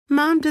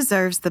Mom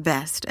deserves the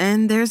best,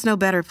 and there's no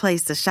better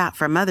place to shop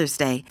for Mother's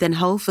Day than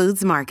Whole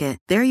Foods Market.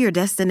 They're your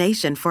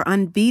destination for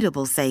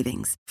unbeatable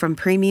savings, from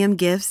premium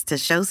gifts to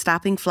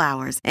show-stopping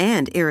flowers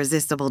and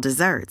irresistible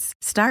desserts.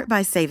 Start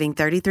by saving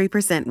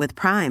 33% with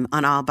Prime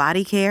on all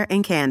body care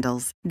and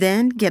candles.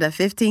 Then get a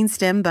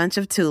 15-stem bunch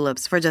of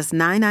tulips for just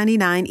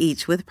 $9.99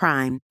 each with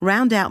Prime.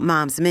 Round out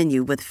Mom's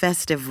menu with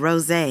festive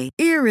rosé,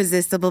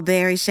 irresistible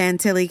berry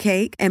chantilly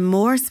cake, and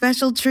more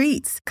special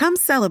treats. Come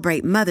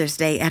celebrate Mother's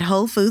Day at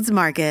Whole Foods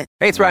Market.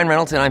 Hey, it's Ryan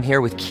Reynolds, and I'm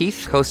here with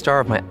Keith, co-star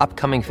of my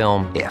upcoming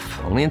film, If,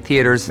 only in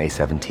theaters May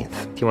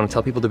 17th. Do you want to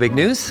tell people the big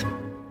news?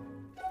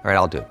 All right,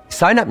 I'll do it.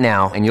 Sign up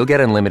now and you'll get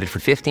unlimited for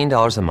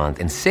 $15 a month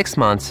and 6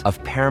 months of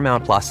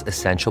Paramount Plus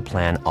Essential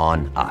Plan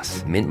on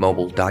us.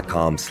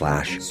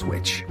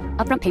 MintMobile.com/switch.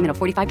 Upfront payment of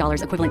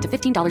 $45 equivalent to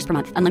 $15 per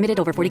month. Unlimited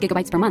over 40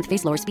 gigabytes per month.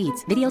 Face lower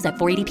speeds. Videos at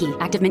 480p.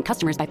 Active Mint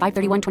customers by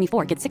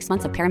 531.24 get 6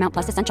 months of Paramount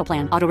Plus Essential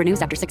Plan. Auto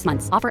renews after 6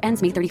 months. Offer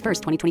ends May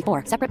 31st,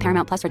 2024. Separate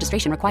Paramount Plus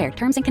registration required.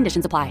 Terms and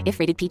conditions apply if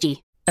rated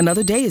PG.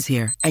 Another day is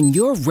here, and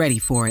you're ready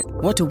for it.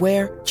 What to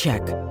wear?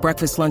 Check.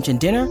 Breakfast, lunch, and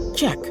dinner?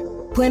 Check.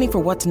 Planning for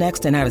what's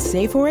next and how to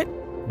save for it?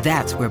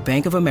 That's where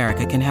Bank of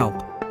America can help.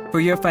 For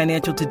your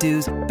financial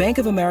to-dos, Bank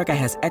of America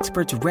has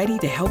experts ready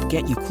to help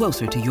get you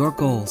closer to your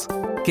goals.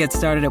 Get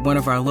started at one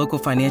of our local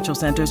financial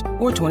centers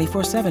or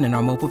 24/7 in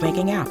our mobile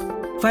banking app.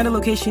 Find a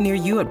location near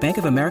you at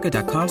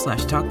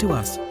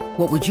bankofamerica.com/talktous.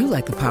 What would you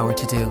like the power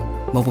to do?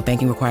 Mobile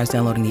banking requires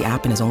downloading the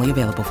app and is only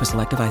available for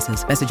select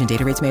devices. Message and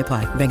data rates may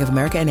apply. Bank of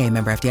America N.A.,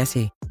 member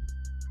FDIC.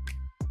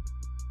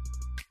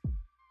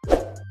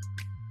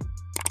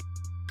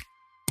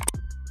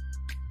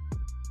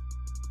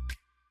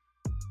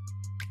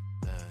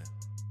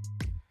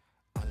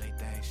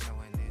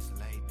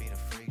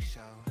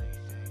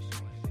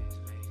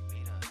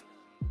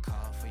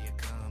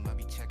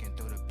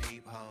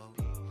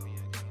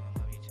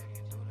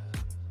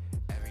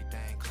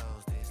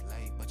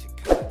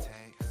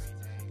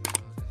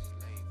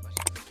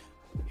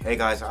 Hey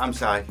guys, I'm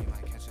Si.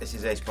 This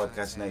is Ace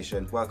Podcast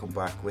Nation. Welcome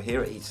back. We're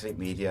here at Eat Sleep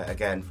Media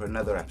again for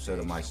another episode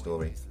of My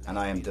Story, and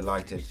I am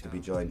delighted to be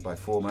joined by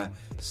former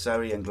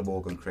Surrey and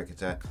Glamorgan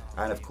cricketer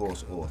and of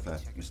course author,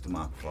 Mr.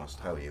 Mark Frost.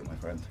 How are you, my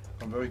friend?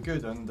 I'm very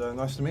good, and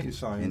nice to meet you,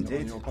 Si, on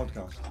your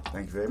podcast.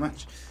 Thank you very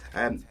much.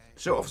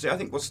 So obviously I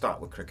think we'll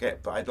start with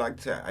cricket, but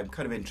I'm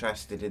kind of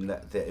interested in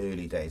the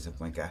early days of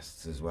my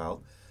guests as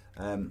well.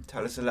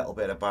 Tell us a little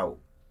bit about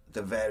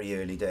the very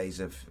early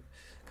days of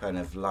kind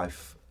of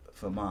life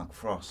for Mark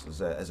Frost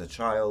as a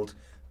child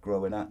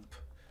growing up.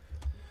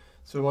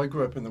 So I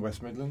grew up in the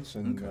West Midlands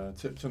in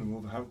Tipton and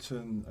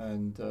Wolverhampton,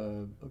 and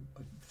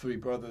 3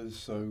 brothers,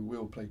 so we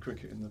all played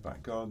cricket in the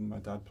back garden. My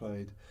dad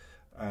played,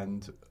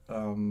 and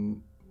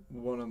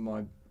one of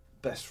my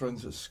best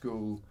friends at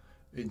school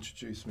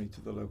introduced me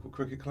to the local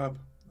cricket club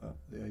at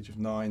the age of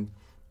 9,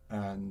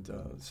 and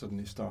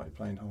suddenly started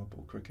playing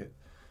hardball cricket,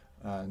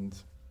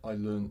 and I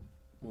learned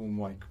all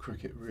my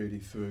cricket really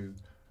through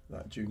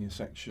that junior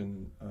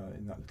section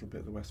in that little bit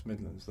of the West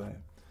Midlands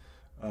there,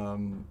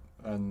 and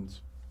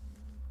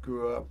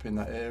grew up in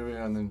that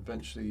area, and then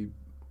eventually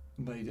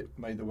made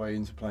the way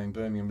into playing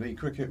Birmingham League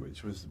cricket,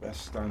 which was the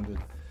best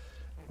standard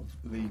of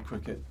league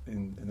cricket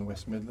in the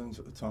West Midlands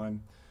at the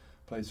time.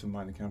 Played some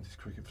minor counties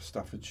cricket for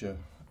Staffordshire,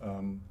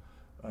 and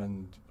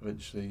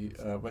eventually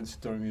went to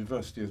Durham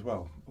University as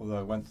well, although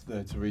I went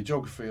there to read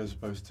geography as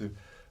opposed to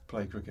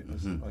play cricket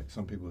like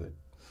some people did.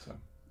 So.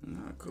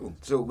 Oh, cool.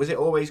 So was it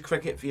always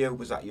cricket for you?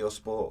 Was that your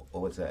sport,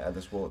 or was there other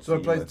sports? So I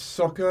played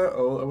soccer.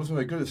 I wasn't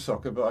very good at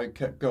soccer, but I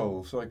kept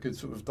goal, so I could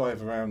sort of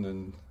dive around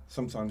and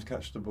sometimes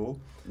catch the ball.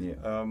 Yeah.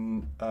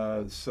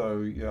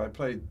 So I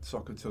played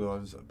soccer till I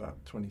was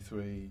about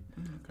 23,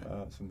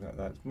 something like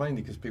that.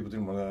 Mainly because people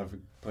didn't want to have a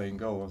playing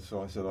goal,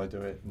 so I said I'd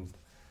do it. And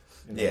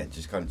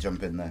just kind of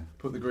jump in there.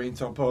 Put the green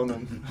top on,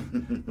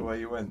 and away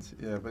you went.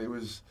 Yeah, but it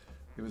was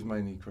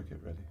mainly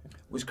cricket, really.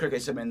 Was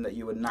cricket something that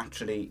you were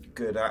naturally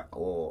good at,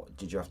 or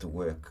did you have to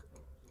work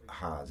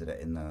hard at it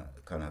in the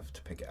kind of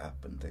to pick it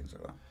up and things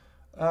like that?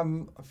 I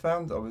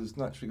found I was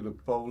naturally good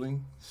at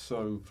bowling,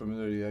 so from an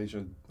early age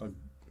I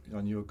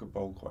knew I could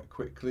bowl quite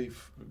quickly,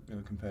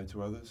 compared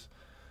to others,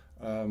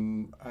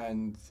 and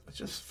I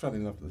just fell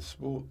in love with the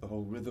sport, the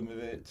whole rhythm of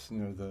it,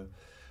 the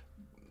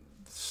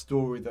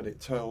story that it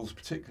tells,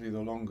 particularly the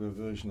longer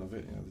version of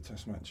it, the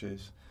Test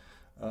matches,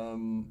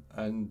 and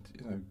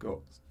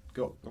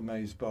got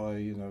amazed by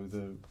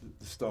the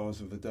stars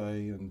of the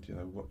day, and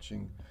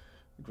watching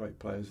the great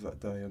players of that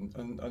day, and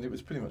it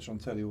was pretty much on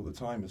telly all the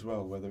time as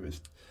well, whether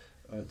it's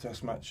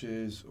Test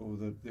matches or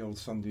the old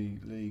Sunday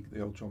League, the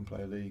old John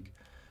Player League.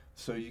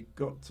 So you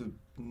got to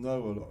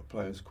know a lot of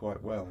players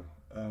quite well.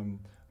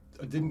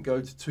 I didn't go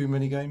to too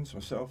many games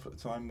myself at the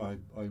time. I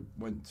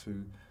went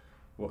to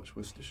watch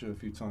Worcestershire a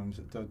few times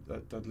at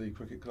Dudley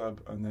Cricket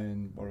Club, and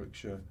then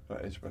Warwickshire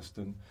at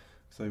Edgbaston,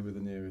 because they were the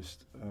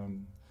nearest.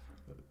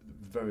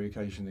 Very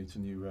occasionally to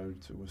New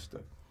Road, to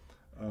Worcester,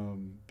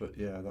 but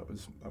yeah, that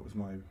was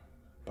my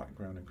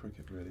background in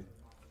cricket, really.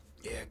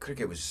 Yeah,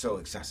 cricket was so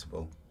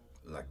accessible.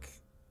 Like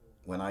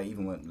when I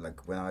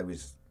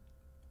was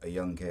a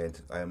young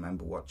kid, I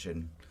remember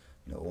watching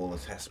all the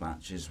test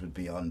matches would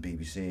be on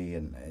BBC,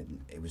 and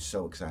it was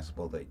so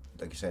accessible that,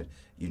 like you said,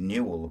 you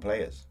knew all the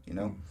players,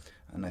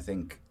 And I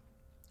think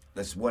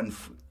that's one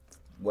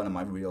of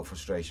my real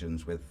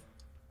frustrations with,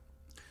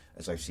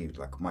 as I see,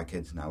 like my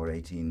kids now are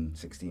 18,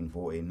 16,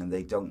 14, and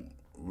they don't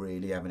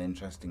really have an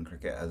interest in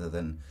cricket other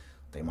than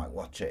they might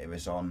watch it if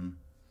it's on,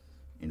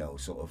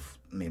 sort of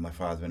me and my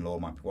father-in-law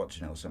might be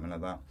watching it or something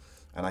like that.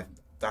 And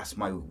that's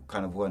my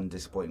kind of one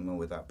disappointment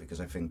with that, because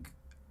I think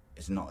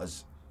it's not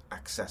as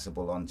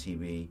accessible on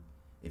TV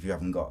if you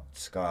haven't got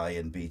Sky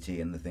and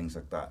BT and the things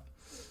like that,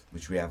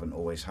 which we haven't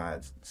always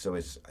had. So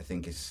I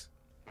think it's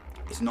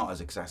not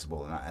as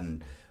accessible.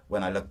 And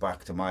when I look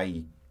back to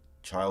my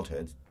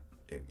childhood,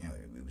 it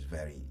was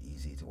very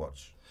easy to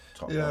watch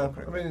top level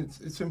cricket. I mean,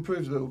 it's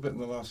improved a little bit in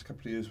the last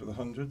couple of years with the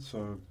 100.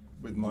 So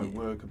with my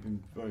work, I've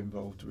been very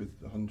involved with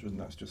the 100, and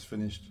that's just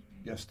finished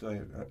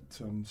yesterday at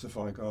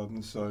Sapphire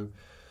Gardens. So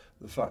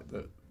the fact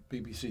that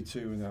BBC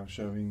Two are now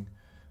showing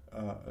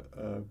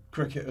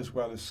cricket as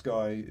well as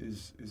Sky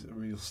is a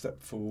real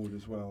step forward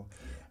as well,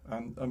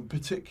 and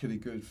particularly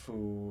good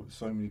for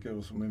so many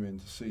girls and women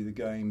to see the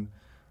game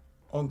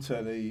on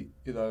telly,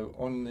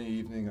 on the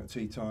evening at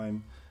tea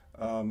time,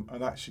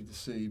 and actually to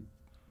see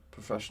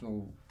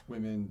professional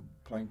women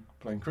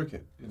playing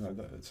cricket.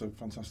 It's a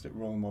fantastic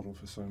role model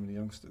for so many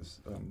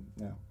youngsters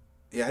now.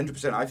 Yeah,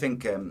 100%. I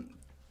think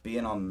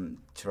being on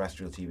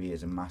terrestrial TV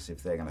is a massive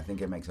thing, and I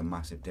think it makes a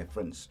massive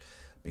difference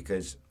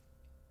because.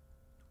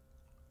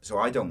 So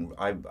I'm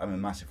a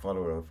massive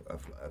follower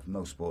of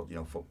most sport,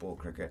 football,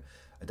 cricket.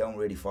 I don't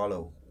really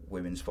follow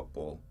women's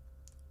football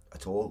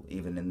at all.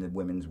 Even in the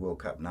Women's World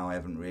Cup now, I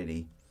haven't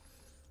really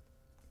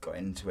got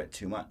into it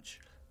too much.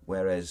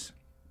 Whereas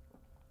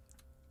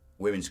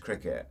women's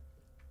cricket,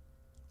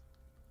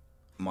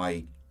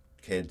 my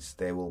kids,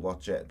 they will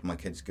watch it. My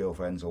kids'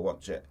 girlfriends will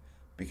watch it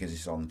because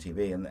it's on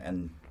TV.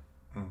 And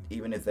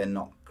even if they're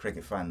not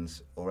cricket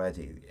fans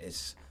already,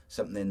 it's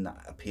something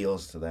that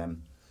appeals to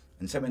them.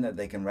 And something that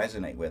they can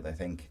resonate with, I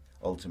think,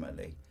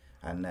 ultimately.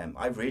 And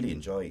I really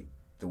enjoy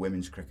the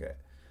women's cricket.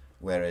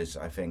 Whereas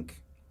I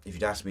think if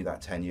you'd asked me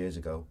that 10 years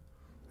ago,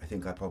 I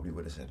think I probably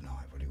would have said, no,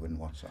 I probably wouldn't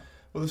watch that.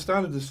 Well, the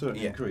standard has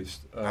certainly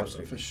increased,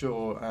 absolutely. For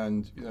sure.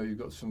 And, you've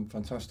got some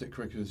fantastic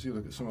cricketers. You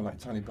look at someone like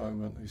Tanny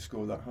Bowman, who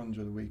scored that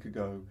 100 a week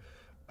ago.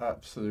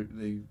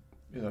 Absolutely,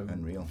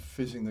 unreal.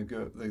 Fizzing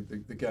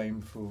the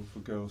game for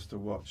girls to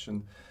watch.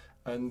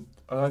 And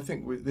I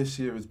think this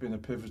year has been a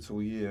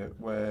pivotal year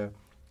where,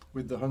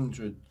 with the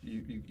 100,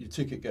 your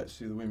ticket gets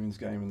to the women's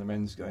game and the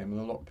men's game, and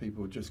a lot of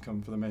people just come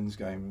for the men's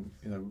game,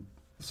 the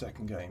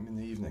second game in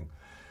the evening.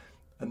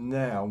 And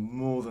now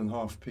more than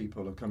half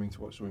people are coming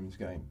to watch the women's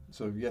game.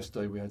 So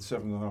yesterday we had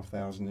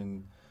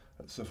 7,500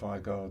 at Sapphire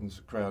Gardens,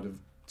 a crowd of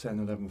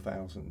 10,000,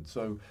 11,000.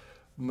 So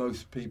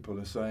most people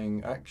are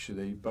saying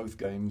actually both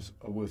games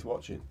are worth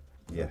watching.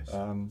 Yes.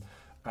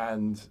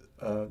 And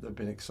they've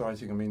been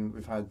exciting. I mean,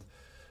 we've had,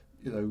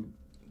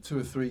 2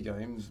 or 3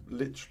 games,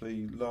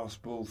 literally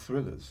last ball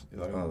thrillers.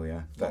 Oh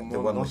yeah, the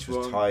one which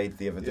was tied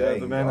the other day. Yeah,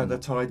 the men had a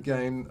tied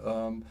game,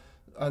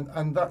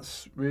 and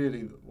that's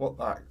really what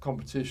that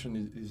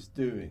competition is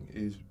doing,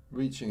 is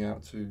reaching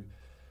out to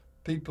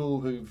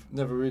people who've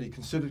never really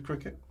considered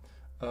cricket.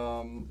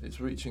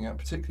 It's reaching out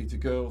particularly to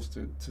girls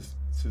to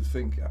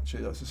think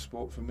actually that's a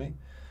sport for me,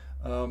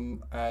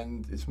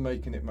 and it's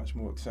making it much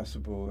more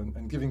accessible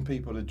and giving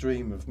people a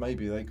dream of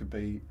maybe they could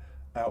be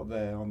out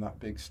there on that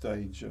big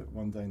stage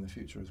one day in the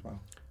future as well.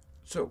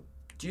 So,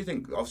 do you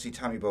think, obviously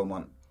Tammy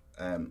Beaumont,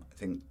 I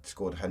think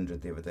scored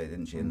 100 the other day,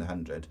 didn't she, in the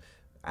 100?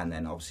 And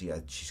then obviously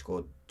she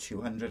scored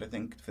 200, I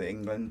think, for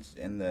England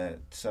in the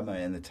summer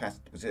in the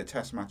test. Was it a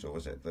test match or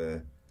was it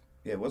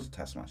it was a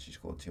test match. She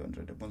scored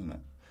 200, wasn't it?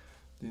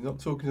 You're not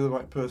talking to the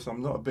right person.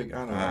 I'm not a big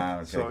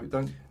analyst, okay.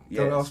 So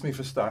don't ask me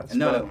for stats.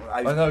 No,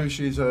 I know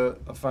she's a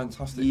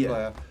fantastic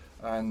player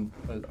and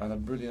a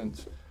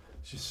brilliant.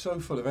 She's so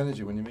full of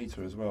energy when you meet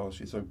her as well.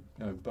 She's so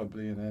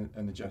bubbly and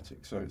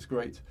energetic. So it's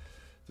great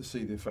to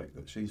see the effect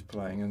that she's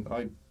playing, and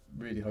I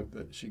really hope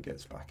that she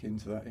gets back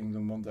into that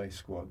England one-day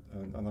squad.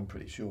 And I'm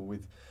pretty sure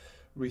with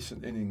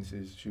recent innings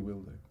she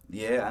will do.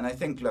 Yeah, and I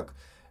think, look,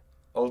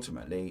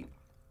 ultimately,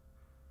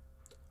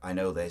 I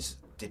know there's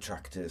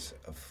detractors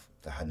of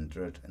the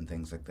 100 and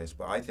things like this,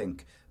 but I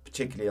think,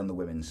 particularly on the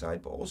women's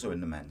side, but also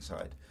in the men's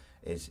side,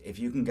 is if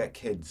you can get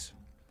kids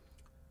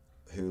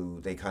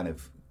who they kind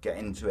of get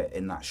into it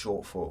in that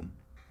short form,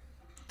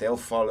 they'll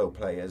follow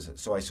players.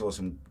 So I saw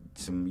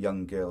some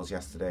young girls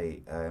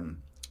yesterday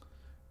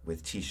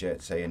with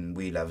T-shirts saying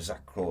 "We love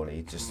Zach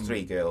Crawley." Just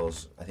 3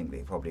 girls. I think they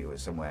probably were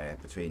somewhere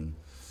between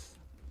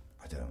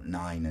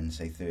 9 and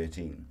say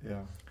 13.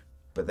 Yeah.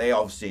 But they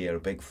obviously are a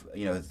big,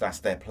 that's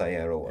their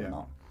player or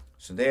whatnot. Yeah.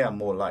 So they are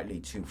more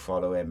likely to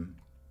follow him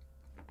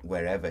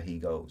wherever he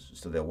goes.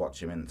 So they'll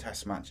watch him in the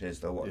test matches.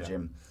 They'll watch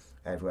him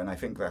everywhere. And I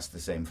think that's the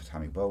same for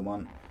Tammy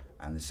Beaumont.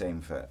 And the same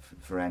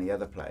for any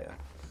other player.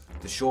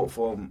 The short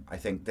form, I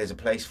think there's a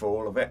place for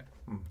all of it,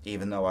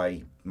 even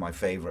though my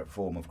favourite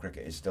form of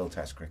cricket is still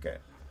Test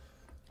cricket,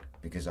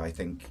 because I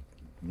think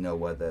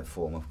no other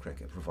form of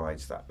cricket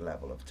provides that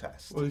level of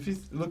test. Well, if you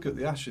look at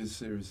the Ashes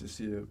series this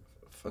year,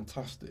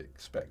 fantastic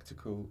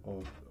spectacle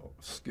of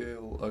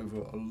skill over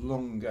a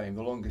long game,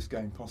 the longest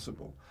game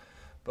possible.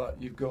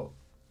 But you've got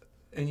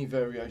any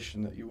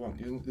variation that you want.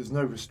 There's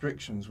no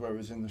restrictions,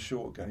 whereas in the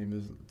short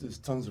game there's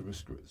tons of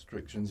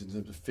restrictions in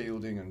terms of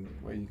fielding and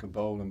where you can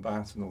bowl and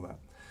bat and all that.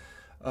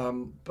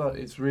 But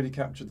it's really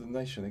captured the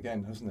nation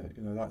again, hasn't it?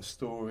 You know, that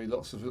story,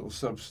 lots of little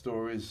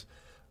sub-stories,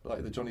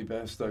 like the Johnny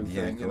Bairstow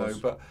thing, you know,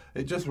 but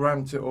it just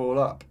ramped it all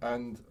up.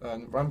 And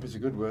ramp is a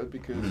good word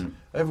because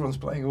everyone's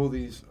playing all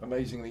these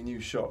amazingly new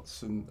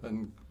shots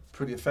and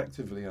pretty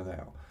effectively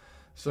now.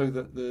 So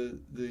that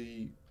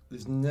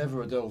there's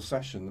never a dull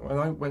session. When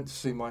I went to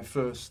see my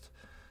first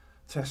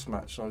Test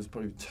match, I was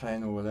probably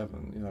 10 or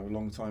 11, you know, a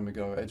long time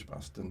ago at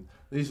Edgbaston.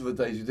 These were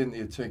the days you didn't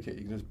need a ticket,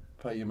 you could just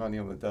pay your money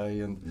on the day.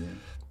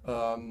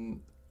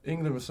 And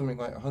England was something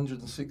like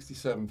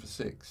 167 for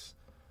 6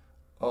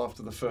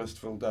 after the first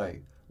full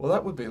day. Well,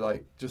 that would be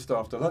like just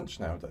after lunch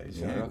nowadays,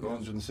 you know,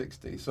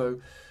 160. So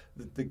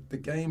the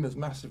game has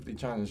massively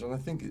changed, and I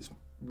think it's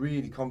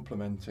really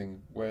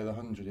complementing where the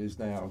 100 is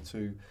now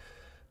to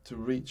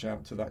reach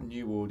out to that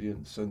new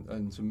audience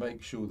and to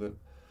make sure that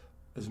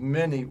as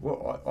many,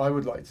 what I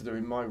would like to do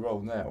in my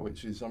role now,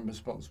 which is I'm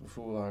responsible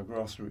for all our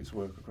grassroots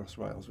work across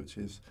Wales, which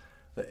is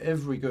that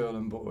every girl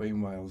and boy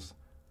in Wales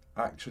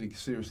actually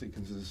seriously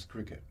considers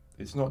cricket.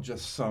 It's not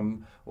just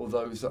some or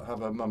those that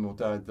have a mum or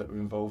dad that were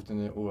involved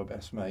in it or a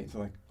best mate,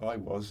 like I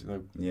was, you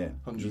know,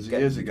 hundreds of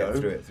years ago.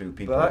 Through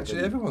people, but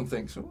actually everyone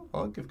thinks, oh,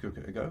 I'll give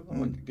cricket a go.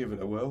 I'll give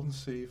it a whirl and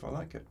see if I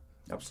like it.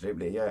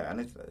 Absolutely, yeah.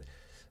 And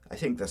I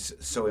think that's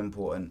so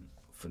important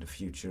for the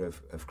future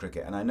of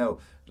cricket. And I know,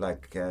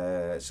 like,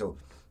 so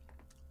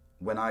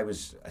when I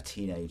was a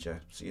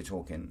teenager, so you're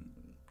talking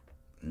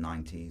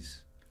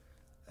 90s,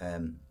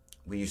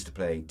 we used to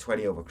play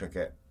 20 over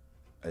cricket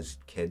as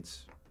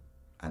kids,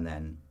 and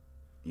then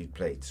you'd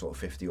play sort of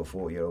 50 or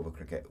 40 over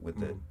cricket with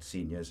the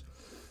seniors.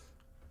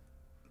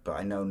 But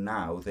I know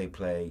now they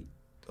play,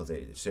 or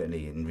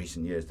certainly in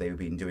recent years, they've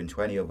been doing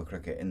 20 over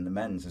cricket in the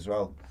men's as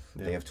well.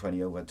 Yeah. They have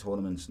 20 over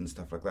tournaments and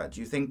stuff like that. Do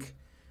you think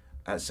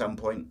at some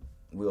point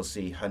we'll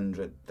see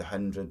the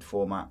 100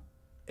 format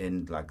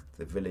in like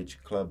the village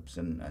clubs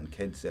and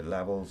kids at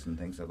levels and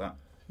things like that?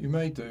 You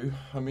may do.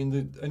 I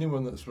mean,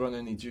 anyone that's run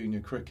any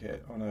junior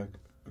cricket on a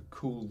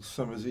cool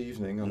summer's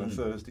evening on a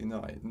Thursday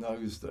night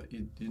knows that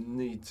you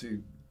need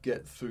to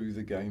get through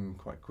the game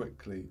quite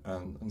quickly,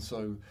 and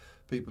so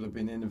people have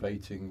been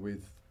innovating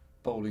with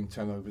bowling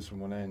 10 overs from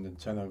one end and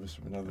 10 overs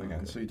from another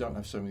end, so you don't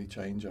have so many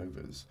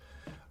changeovers,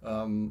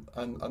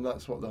 and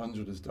that's what the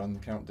 100 has done. The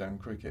countdown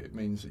cricket, it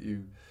means that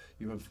you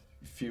have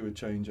fewer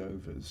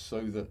changeovers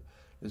so that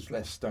there's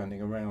less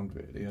standing around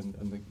really,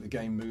 and the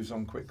game moves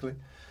on quickly.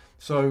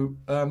 So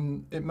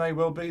it may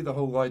well be the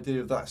whole idea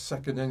of that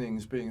second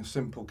innings being a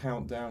simple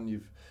countdown.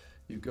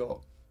 You've got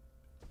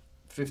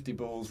 50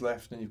 balls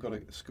left and you've got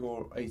to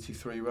score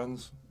 83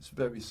 runs. It's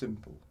very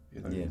simple.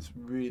 You know, It's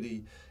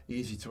really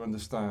easy to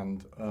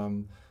understand.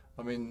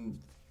 I mean,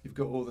 you've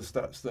got all the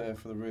stats there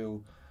for the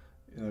real,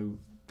 you know,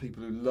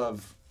 people who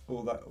love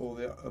all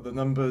the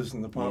numbers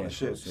and the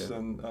partnerships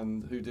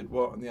and who did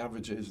what and the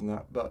averages and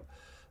that. But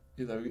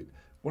you know,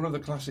 one of the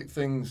classic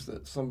things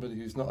that somebody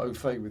who's not au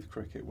fait with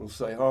cricket will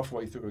say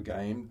halfway through a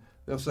game,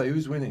 they'll say,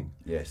 who's winning?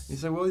 Yes. You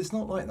say, well, it's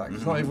not like that,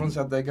 because not everyone's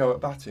had their go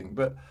at batting.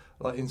 But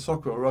like in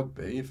soccer or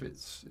rugby, if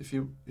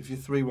you're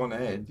 3-1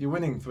 ahead, you're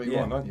winning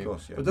 3-1, aren't you? Of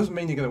course, yeah. But it doesn't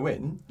mean you're going to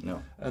win.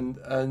 No.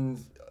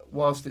 And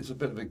whilst it's a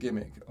bit of a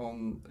gimmick,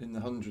 in the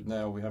 100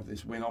 now we have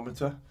this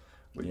winometer,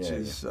 which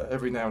is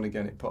every now and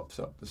again it pops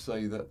up to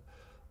say that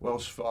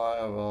Welsh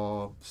Fire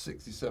are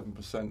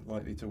 67%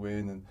 likely to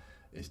win, and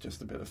it's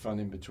just a bit of fun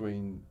in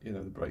between, you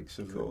know, the breaks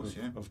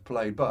of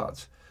play.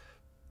 But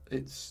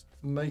it's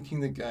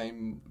making the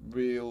game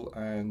real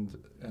and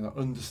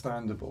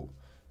understandable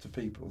to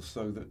people,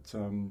 so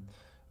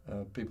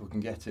that people can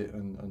get it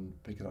and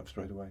pick it up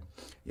straight away.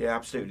 Yeah,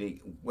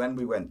 absolutely. When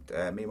we went,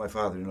 me and my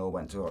father-in-law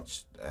went to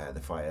watch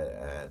the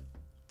Fire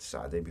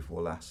Saturday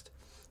before last,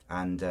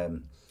 and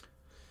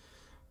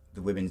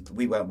the women's.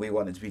 We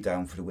wanted to be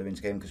down for the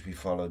women's game because we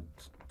followed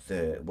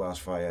the Welsh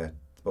Fire,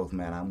 both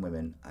men and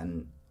women,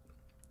 and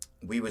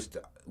we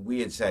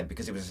had said,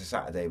 because it was a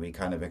Saturday, we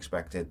kind of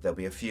expected there'll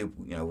be a few,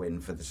 you know, in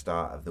for the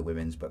start of the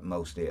women's, but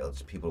mostly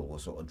people will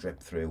sort of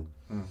drip through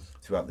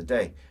throughout the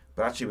day.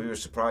 But actually, we were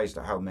surprised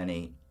at how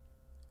many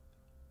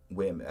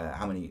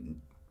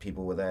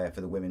people were there for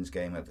the women's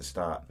game at the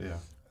start. Yeah.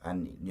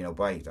 And you know,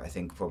 by I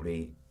think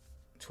probably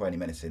 20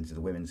 minutes into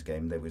the women's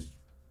game, there was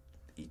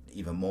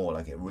even more.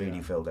 Like, it really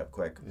filled up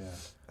quick.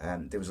 Yeah.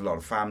 There was a lot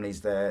of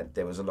families there.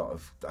 There was a lot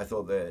of. I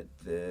thought the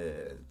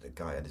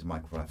guy had his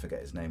microphone. I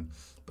forget his name.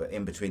 But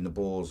in between the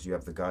balls, you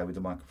have the guy with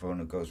the microphone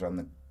who goes around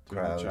the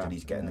crowd and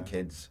he's getting the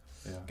kids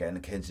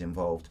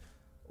involved.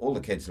 All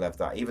the kids love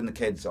that. Even the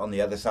kids on the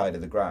other side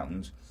of the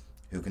ground,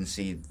 who can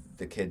see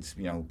the kids,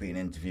 you know, being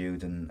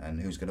interviewed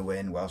and who's going to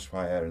win, Welsh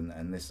Fire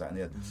and this, that, and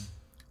the other.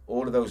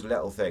 All of those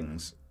little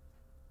things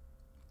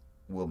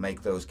will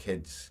make those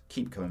kids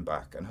keep coming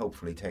back and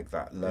hopefully take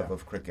that love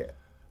of cricket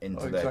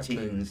into their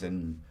teens.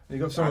 And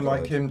you've got someone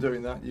like him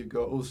doing that. You've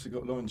also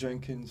got Lauren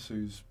Jenkins,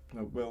 who's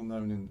well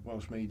known in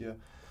Welsh media.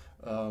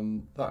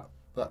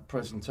 That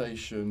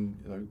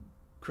presentation,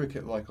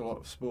 cricket, like a lot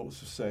of sports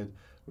have said,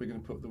 we're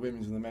going to put the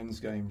women's and the men's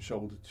game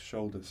shoulder to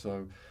shoulder.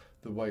 So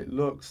the way it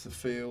looks, the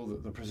feel,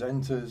 the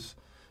presenters,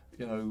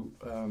 a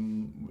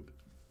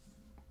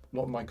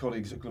lot of my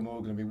colleagues at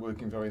Glamorgan have been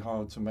working very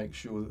hard to make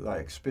sure that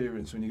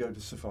experience when you go to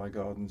Sapphire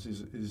Gardens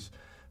is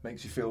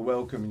makes you feel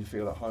welcome and you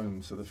feel at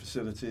home. So the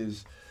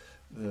facilities,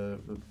 the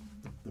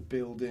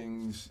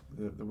buildings,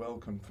 the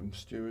welcome from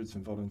stewards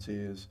and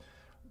volunteers,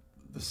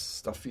 the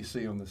stuff you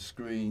see on the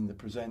screen, the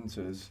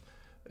presenters,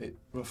 it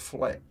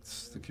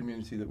reflects the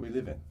community that we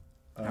live in.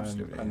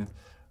 Absolutely.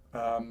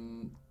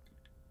 And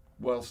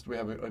whilst we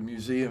have a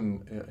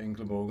museum in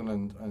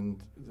Glamorgan,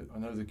 and I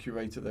know the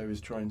curator there is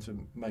trying to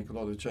make a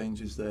lot of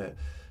changes there,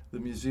 the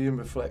museum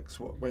reflects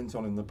what went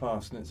on in the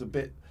past, and it's a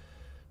bit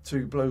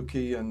too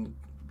blokey and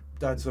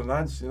dads and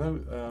lads,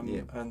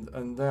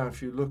 and now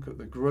if you look at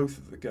the growth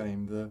of the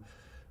game, the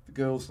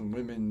girls and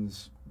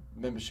women's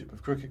membership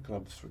of cricket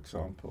clubs, for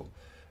example,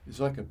 is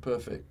like a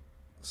perfect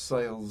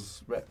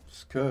sales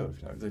reps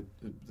curve.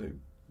 They're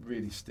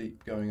really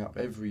steep, going up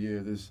every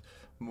year. There's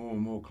more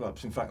and more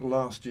clubs. In fact,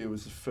 last year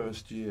was the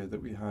first year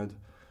that we had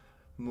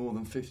more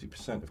than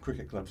 50% of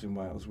cricket clubs in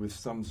Wales with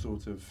some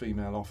sort of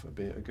female offer,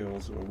 be it a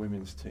girls or a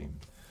women's team.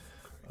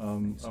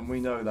 And we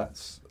know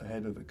that's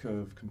ahead of the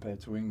curve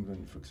compared to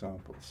England, for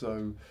example.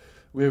 So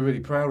we're really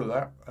proud of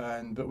that,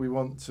 but we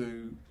want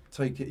to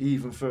take it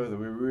even further.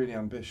 We're really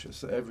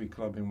ambitious that every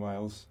club in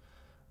Wales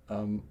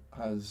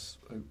has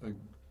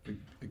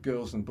a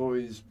girls and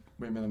boys,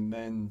 women and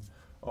men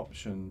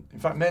option. In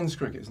fact, men's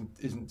cricket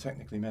isn't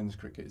technically men's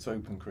cricket, it's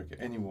open cricket.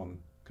 Anyone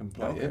can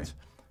play it.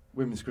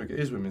 Women's cricket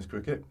is women's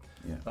cricket.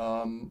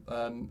 Yeah.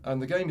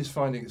 And the game is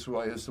finding its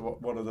way as to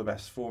what are the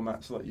best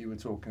formats, like you were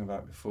talking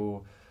about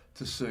before,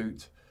 to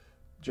suit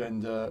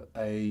gender,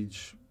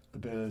 age,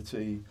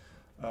 ability.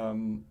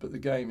 But the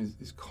game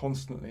is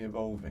constantly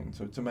evolving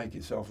to make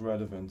itself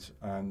relevant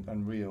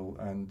and real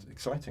and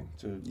exciting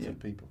to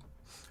people.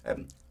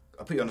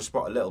 I'll put you on the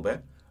spot a little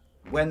bit.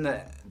 When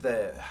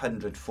the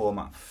 100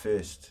 format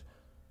first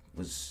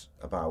was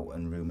about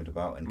and rumoured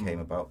about and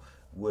came about,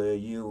 were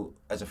you,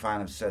 as a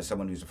fan of,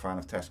 someone who's a fan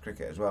of Test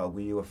cricket as well,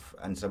 were you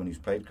and someone who's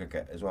played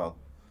cricket as well,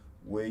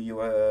 were you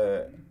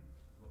a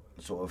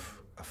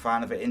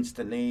fan of it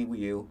instantly? Were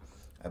you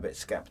a bit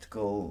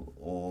sceptical,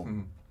 or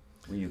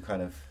were you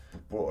kind of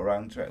brought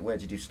around to it? Where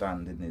did you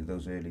stand in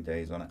those early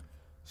days on it?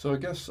 So I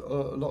guess a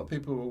lot of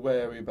people were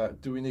wary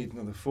about, do we need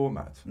another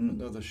format,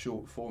 another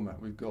short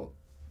format? We've got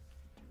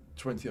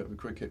 20 over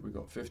cricket, we've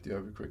got 50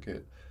 over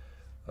cricket,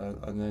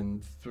 and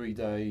then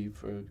 3-day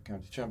for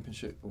county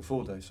championship, or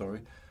 4-day,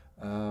 sorry,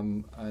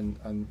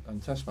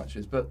 and test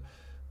matches. But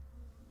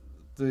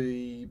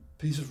the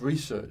piece of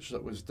research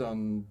that was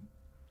done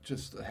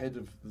just ahead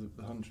of the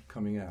 100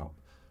 coming out,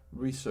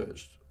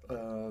 researched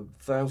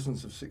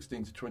thousands of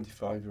 16 to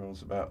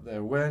 25-year-olds about their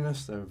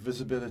awareness, their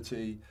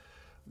visibility,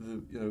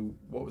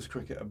 what was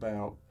cricket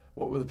about,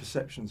 what were the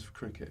perceptions of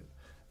cricket,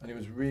 and it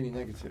was really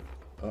negative.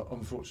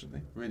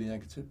 Unfortunately, really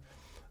negative.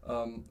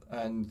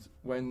 And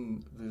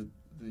when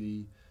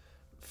the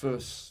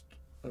first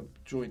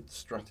joint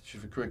strategy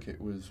for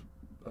cricket was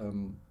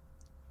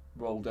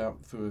rolled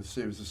out through a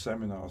series of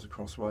seminars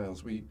across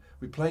Wales, we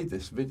played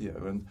this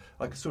video, and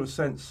I could sort of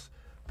sense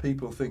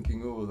people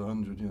thinking, the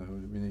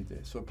 100, we need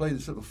this. So I played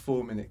this little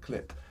 4-minute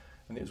clip,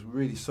 and it was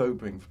really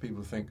sobering for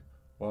people to think,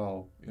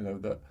 wow,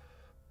 that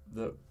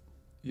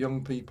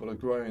young people are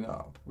growing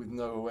up with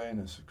no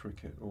awareness of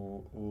cricket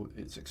or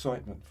its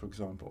excitement, for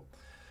example.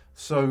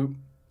 So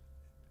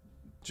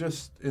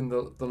just in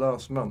the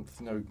last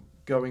month,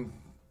 going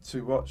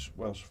to watch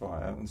Welsh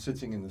Fire and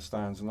sitting in the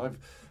stands, and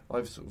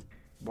I've sort of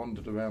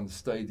wandered around the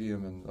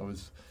stadium, and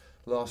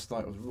last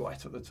night I was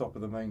right at the top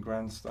of the main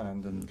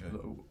grandstand,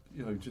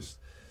 and just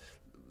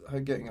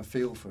getting a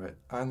feel for it.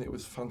 And it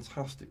was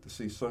fantastic to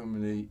see so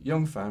many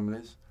young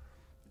families,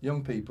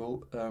 young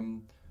people,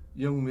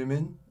 young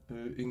women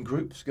in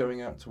groups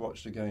going out to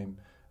watch the game,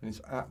 and it's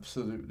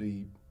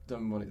absolutely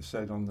done what it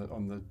said on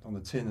the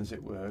tin, as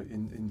it were,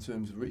 in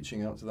terms of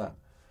reaching out to that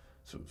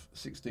sort of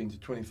 16 to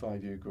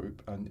 25-year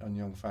group and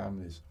young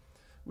families.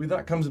 With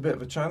that comes a bit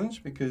of a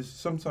challenge, because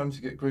sometimes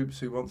you get groups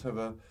who want to have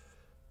a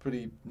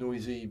pretty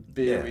noisy,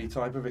 beery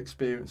type of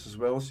experience as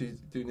well, so you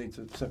do need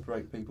to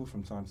separate people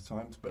from time to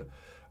time. But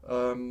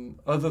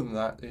other than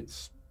that,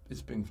 it's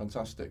been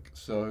fantastic.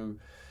 So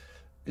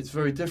it's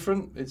very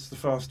different. It's the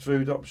fast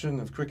food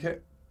option of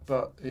cricket,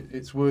 but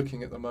it's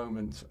working at the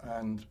moment.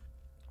 And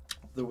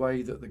the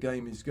way that the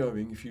game is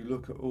going, if you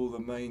look at all the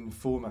main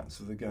formats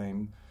of the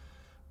game,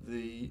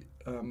 the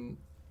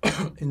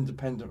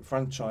independent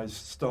franchise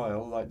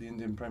style, like the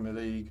Indian Premier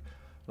League,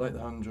 like the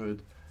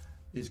 100,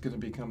 is going to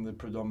become the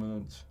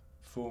predominant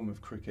form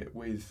of cricket,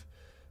 with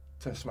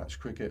Test match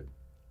cricket,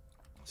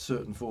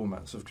 certain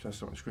formats of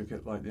Test match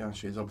cricket, like the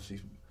Ashes,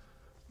 obviously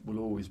will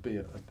always be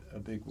a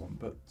big one,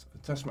 but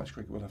Test match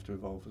cricket will have to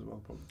evolve as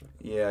well, probably.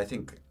 Yeah, I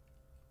think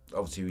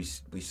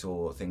obviously we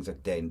saw things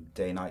like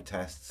day-night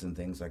tests and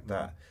things like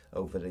that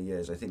over the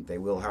years. I think they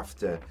will have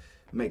to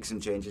make some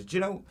changes. Do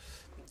you know,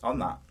 on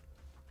that,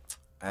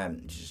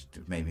 just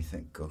made me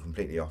go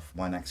completely off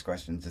my next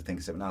question to think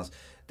of something else.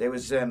 There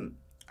was a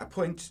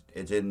point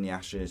in the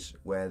Ashes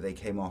where they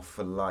came off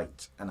for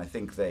light, and I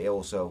think they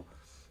also,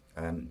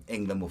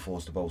 England were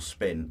forced to bowl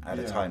spin at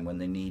a time when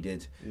they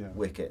needed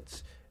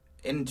wickets.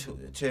 In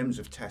terms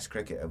of Test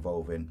cricket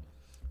evolving,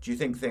 do you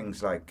think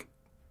things like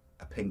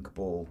a pink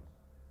ball,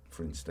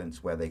 for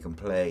instance, where they can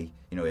play,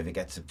 if it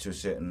gets up to a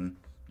certain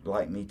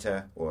light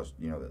meter or,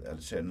 at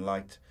a certain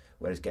light,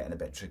 where it's getting a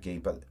bit tricky,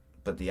 but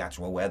the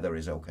actual weather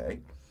is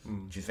okay.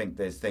 Do you think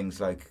there's things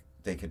like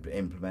they could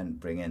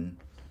bring in,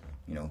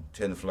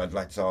 turn the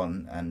floodlights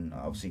on and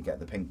obviously get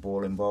the pink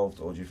ball involved,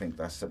 or do you think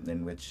that's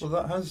something which... Well,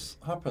 that has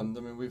happened.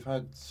 I mean, we've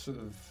had sort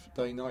of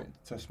day-night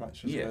Test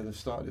matches where they've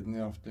started in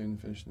the afternoon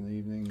and finished in the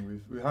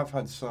evening. We have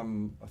had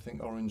some, I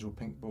think, orange or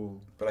pink ball.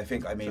 But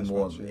I mean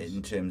more matches.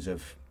 In terms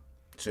of...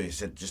 So you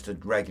said just a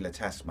regular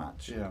Test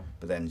match,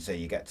 but then say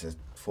you get to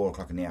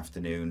 4:00 in the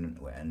afternoon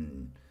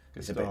and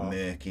it's a bit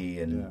murky,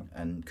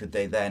 and could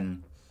they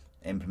then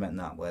implement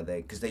that where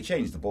because they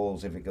change the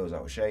balls if it goes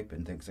out of shape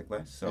and things like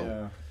this?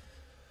 So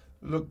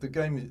look, the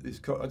game is.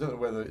 I don't know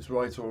whether it's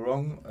right or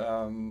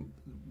wrong.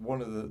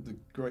 One of the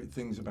great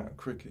things about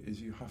cricket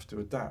is you have to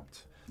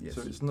adapt. Yes.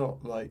 So it's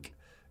not like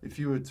if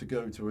you were to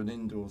go to an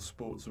indoor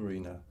sports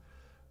arena,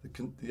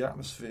 the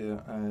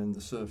atmosphere and the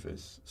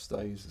surface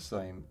stays the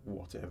same,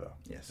 whatever.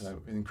 Yes.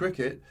 In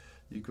cricket,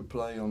 you could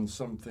play on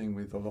something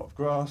with a lot of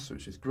grass,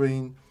 which is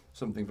green,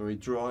 something very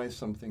dry,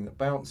 something that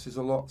bounces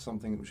a lot,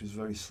 something which is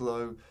very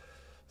slow,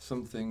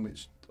 something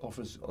which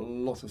offers a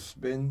lot of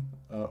spin,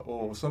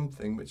 or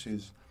something which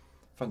is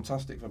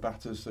fantastic for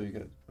batters, so you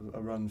get a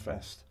run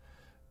fest.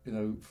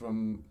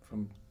 From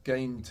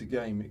game to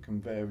game, it can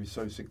vary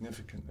so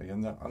significantly,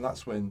 and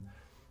that's when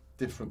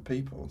different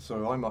people.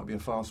 So I might be a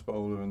fast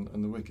bowler and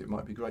the wicket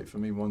might be great for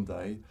me one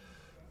day.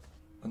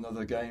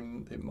 Another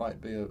game, it might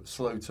be a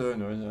slow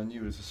turner and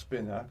you as a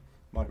spinner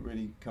might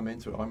really come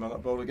into it. I might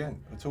not bowl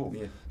again at all.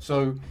 Yeah.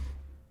 So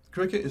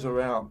cricket is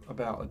about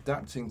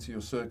adapting to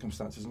your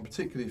circumstances, and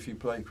particularly if you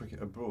play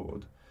cricket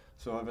abroad.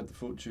 So I've had the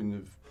fortune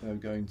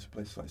of going to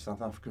places like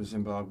South Africa,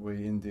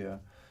 Zimbabwe, India.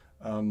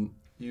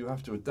 You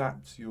have to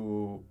adapt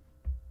your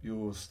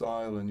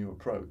style and your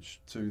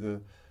approach to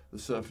the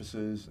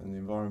surfaces and the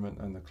environment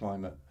and the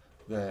climate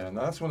there. And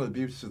that's one of the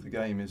beauties of the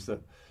game, is that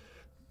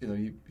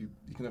you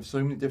can have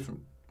so many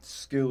different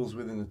skills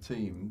within a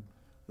team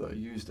that are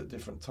used at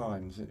different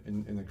times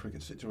in a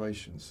cricket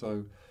situation.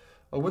 So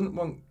I wouldn't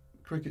want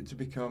cricket to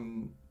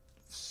become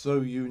so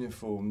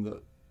uniform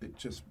that it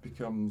just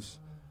becomes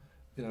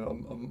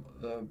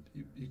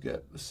you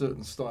get a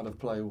certain style of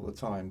play all the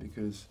time,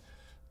 because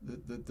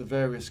the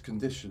various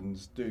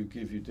conditions do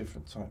give you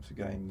different types of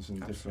games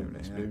and different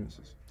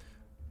experiences.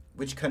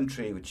 Which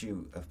country which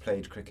you have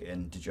played cricket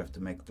in did you have to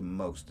make the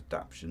most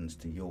adaptations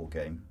to your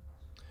game?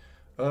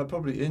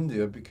 Probably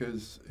India,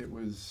 because it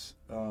was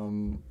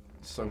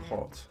so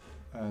hot,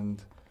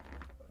 and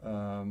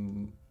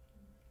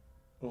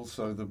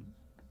also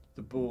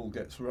the ball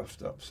gets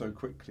roughed up so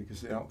quickly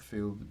because the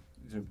outfield,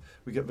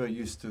 we get very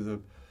used to the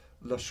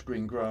lush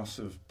green grass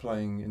of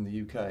playing in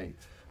the UK,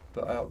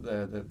 but out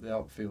there the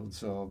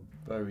outfields are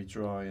very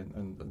dry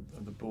and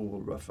the ball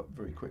will rough up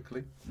very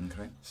quickly.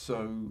 Okay.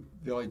 So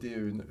the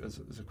idea as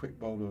a quick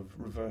bowler of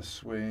reverse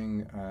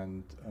swing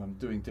and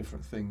doing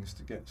different things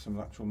to get some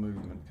lateral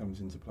movement comes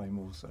into play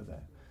more so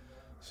there.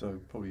 So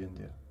probably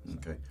India.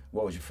 Okay.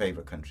 What was your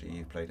favourite country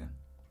you played in?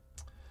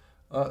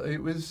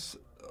 It was,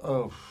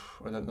 I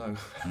don't know,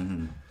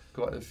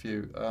 quite a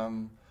few.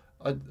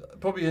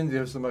 Probably India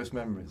has the most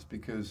memories,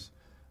 because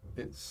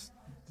it's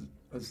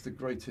the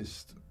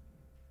greatest.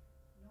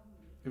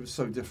 It was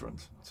so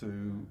different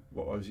to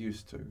what I was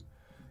used to.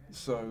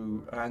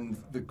 So, and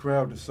the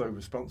crowd is so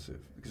responsive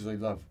because they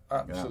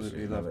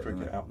absolutely love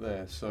cricket out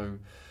there. So,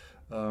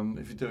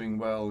 if you're doing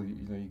well,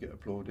 you get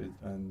applauded,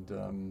 and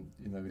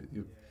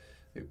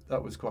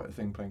that was quite a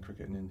thing playing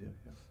cricket in India.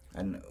 Yeah.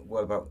 And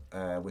what about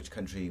which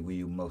country were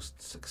you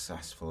most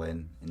successful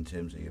in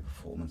terms of your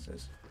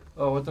performances?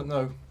 Oh, I don't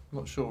know.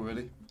 Not sure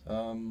really.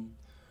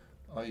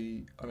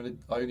 I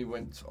only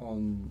went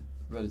on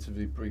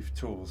relatively brief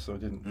tours, so I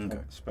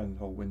didn't spend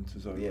whole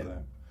winters over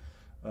there.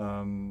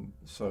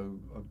 So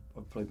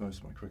I've played most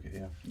of my cricket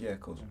here. Yeah, of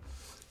course.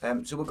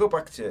 So we'll go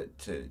back to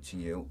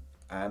you.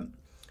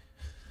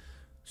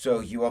 So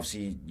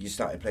you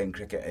started playing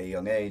cricket at a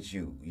young age.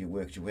 You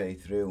worked your way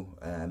through.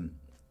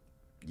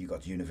 You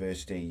got to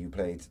university. You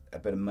played a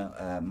bit of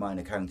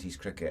minor counties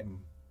cricket.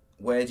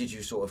 Where did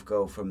you sort of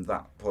go from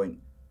that point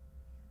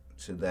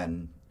to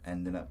then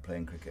ending up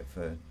playing cricket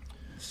for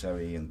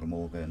Surrey and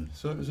Glamorgan?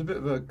 So it was a bit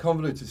of a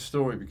convoluted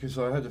story, because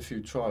I had a few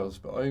trials,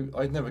 but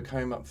I never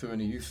came up through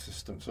any youth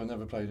system, so I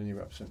never played any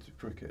representative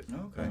cricket.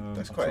 Okay,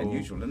 that's quite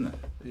unusual, isn't it?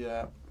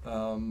 Yeah,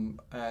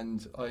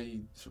 and I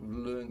sort of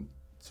learned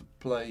to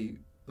play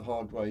the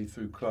hard way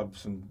through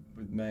clubs and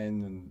with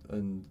men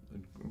and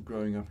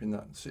growing up in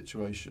that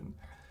situation.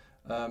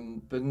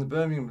 But in the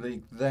Birmingham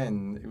League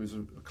then, it was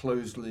a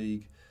closed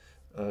league.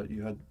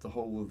 You had the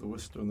whole of the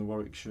Worcester and the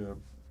Warwickshire,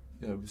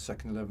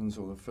 second 11s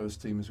or the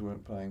first teamers who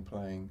weren't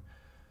playing.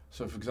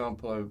 So, for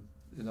example,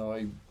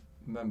 I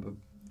remember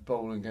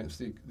bowling against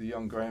the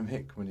young Graham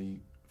Hick when he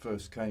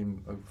first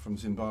came from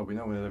Zimbabwe.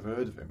 No one had ever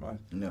heard of him.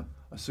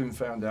 I soon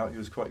found out he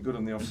was quite good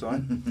on the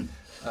offside.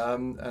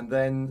 And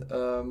then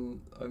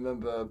I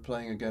remember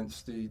playing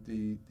against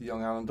the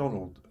young Alan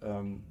Donald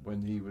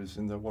when he was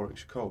in the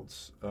Warwickshire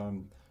Colts.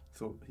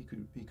 Thought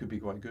he could be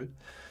quite good.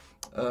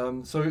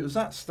 So it was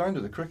that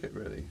standard of cricket,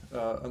 really.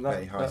 And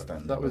very high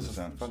standard. That was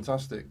a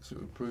fantastic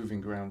sort of proving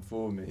ground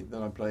for me.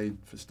 Then I played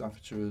for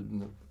Staffordshire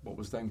in what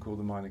was then called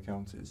the minor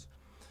counties.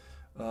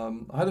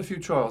 I had a few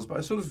trials, but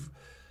I sort of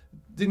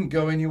didn't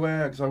go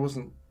anywhere because I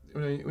wasn't.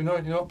 You're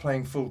not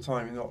playing full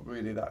time. You're not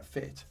really that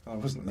fit. I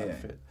wasn't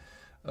that fit.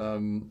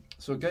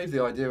 So I gave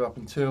the idea up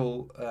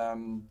until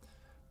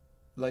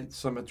late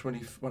summer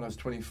when I was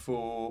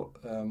 24.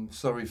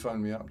 Surrey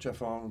phoned me up.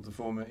 Jeff Arnold, the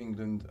former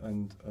England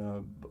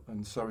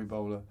and Surrey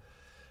bowler,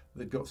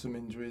 they'd got some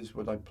injuries.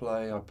 Would I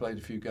play? I played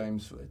a few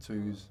games for their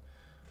twos,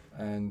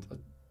 and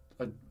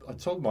I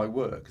told my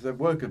work, because their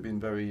work had been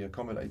very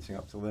accommodating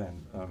up till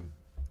then.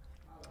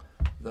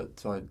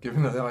 That I'd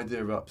given the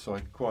idea up, so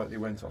I quietly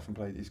went off and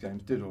played these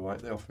games. Did all right.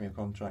 They offered me a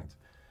contract,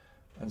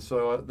 and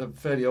so at the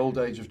fairly old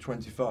age of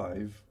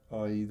 25,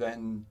 I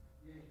then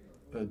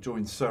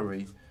joined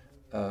Surrey,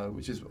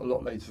 which is a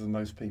lot later than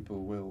most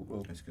people will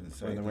when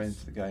they went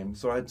into the game.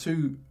 So I had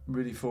 2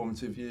 really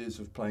formative years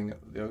of playing at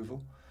the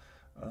Oval,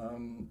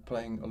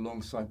 playing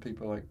alongside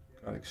people like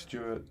Alex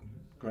Stewart,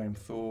 Graham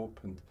Thorpe,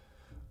 and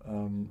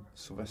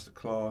Sylvester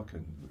Clarke,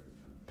 and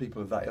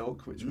people of that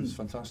ilk, which was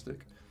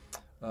fantastic.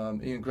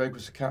 Ian Gregg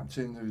was the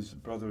captain, who's the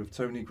brother of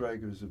Tony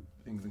Gregg, who was an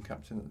England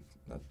captain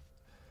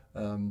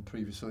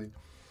previously.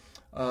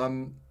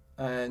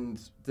 And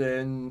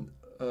then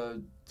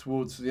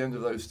towards the end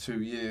of those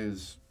 2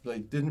 years, they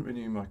didn't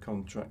renew my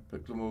contract,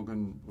 but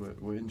Glamorgan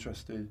were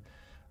interested.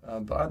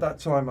 But at that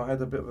time, I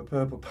had a bit of a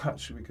purple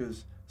patch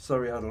because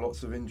Surrey had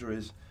lots of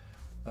injuries,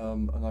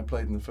 and I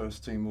played in the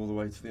first team all the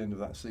way to the end of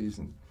that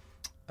season.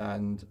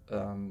 And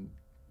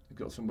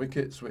got some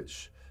wickets,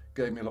 which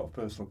gave me a lot of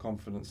personal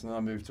confidence. And then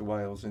I moved to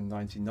Wales in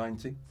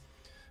 1990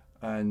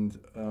 and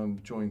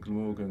joined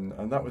Glamorgan.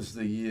 And that was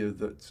the year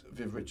that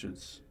Viv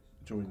Richards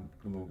joined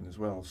Glamorgan as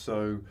well.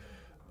 So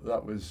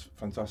that was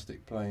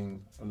fantastic,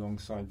 playing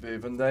alongside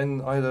Viv. And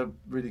then I had a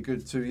really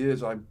good 2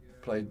 years. I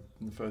played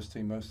in the first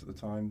team most of the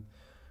time.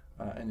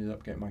 Ended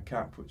up getting my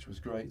cap, which was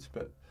great.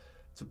 But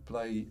to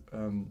play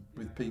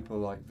with people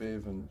like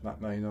Viv and Matt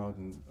Maynard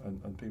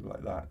and people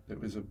like that, it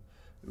was a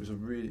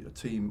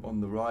team on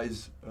the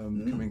rise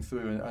coming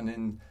through.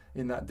 And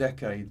in that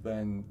decade,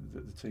 then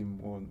the team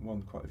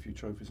won quite a few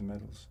trophies and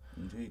medals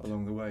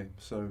along the way.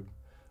 So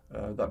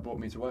that brought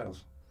me to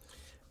Wales.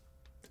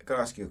 I've got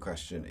to ask you a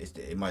question.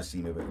 It might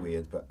seem a bit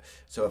weird, but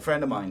so a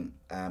friend of mine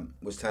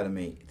was telling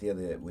me the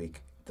other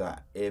week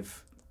that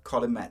if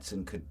Colin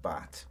Metson could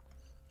bat,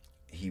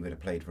 he would have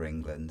played for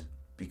England,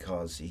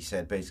 because he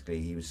said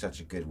basically he was such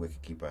a good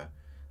wicketkeeper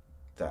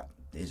that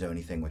his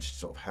only thing which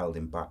sort of held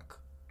him back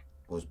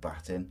was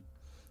batting.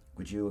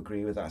 Would you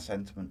agree with that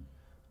sentiment?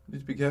 I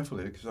need to be careful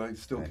here because I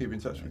still keep in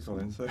touch with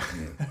Colin. So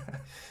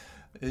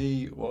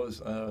he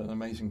was an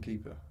amazing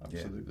keeper,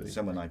 absolutely. Yeah.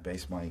 Someone I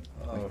base my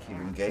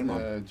keeping game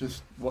on.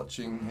 Just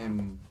watching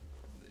him,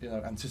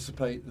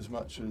 anticipate as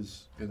much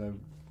as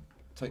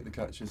take the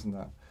catches and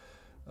that.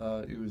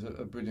 He was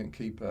a brilliant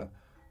keeper,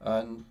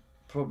 and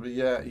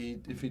probably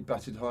if he'd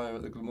batted higher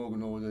at the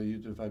Glamorgan order,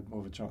 you'd have had more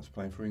of a chance of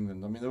playing for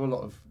England. I mean, there were a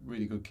lot of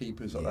really good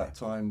keepers at that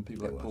time.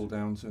 People like Paul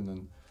Downton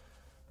and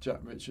Jack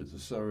Richards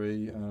of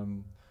Surrey,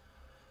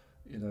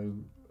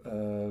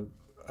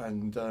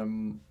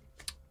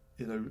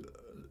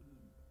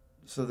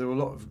 so there were a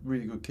lot of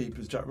really good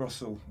keepers. Jack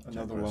Russell,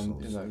 another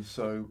one,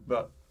 so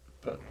but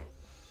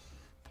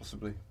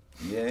possibly.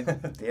 Yeah,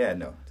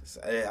 no.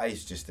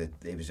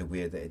 It was a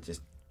weird that it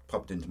just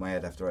popped into my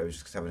head after I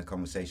was having a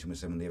conversation with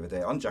someone the other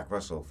day on Jack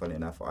Russell. Funny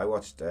enough, I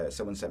watched.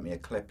 Someone sent me a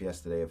clip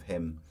yesterday of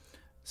him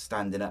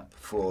standing up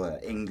for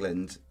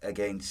England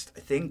against.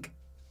 I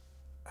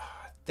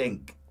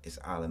think it's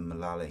Alan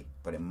Mullally,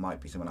 but it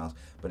might be someone else.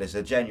 But it's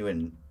a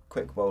genuine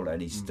quick bowler,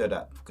 and he stood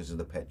up because of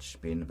the pitch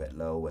being a bit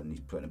low, and he's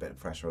putting a bit of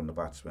pressure on the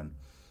batsman.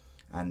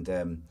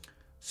 And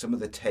some of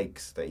the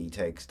takes that he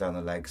takes down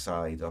the leg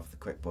side off the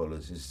quick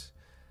bowlers is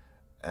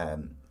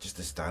just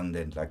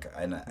astounding.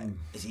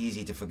 It's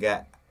easy to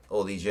forget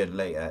all these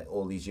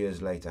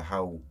years later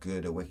how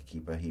good a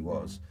wicketkeeper he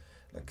was.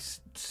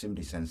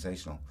 Simply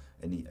sensational.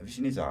 And have you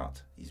seen his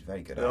art? He's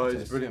very good.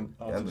 He's brilliant.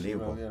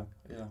 Unbelievable. Well,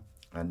 yeah.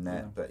 And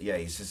but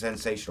he's a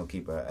sensational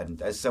keeper.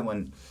 And as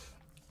someone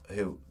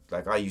who,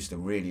 I used to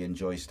really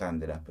enjoy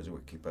standing up as a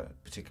wicketkeeper,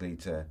 particularly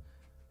to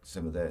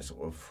some of the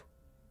sort of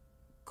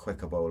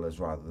quicker bowlers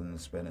rather than the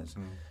spinners.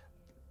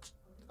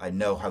 I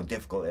know how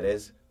difficult it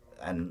is,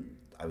 and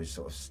I was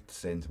sort of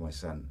saying to my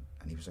son,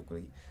 And he was like,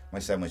 well, my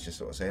son was just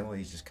sort of saying, well,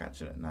 he's just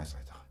catching it. And I was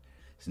like, oh,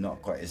 it's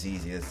not quite as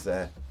easy as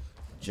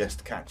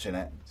just catching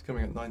it. It's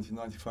coming at 90,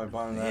 95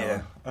 miles an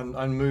hour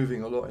and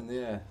moving a lot in the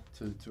air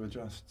to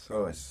adjust.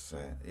 So it's,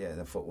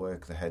 the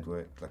footwork, the head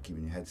work, like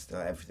keeping your head still,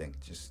 everything.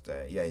 Just,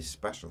 he's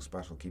special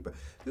keeper.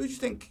 Who do you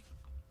think,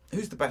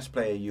 who's the best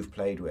player you've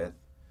played with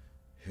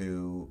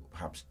who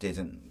perhaps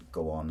didn't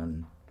go on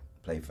and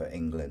play for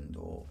England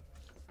or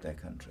their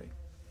country?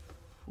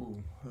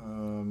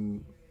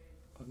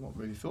 I've not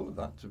really thought of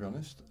that, to be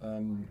honest.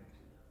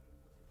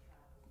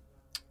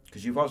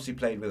 Because you've obviously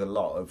played with a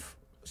lot of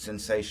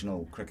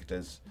sensational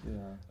cricketers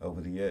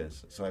over the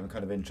years, so I'm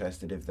kind of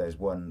interested if there's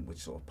one which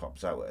sort of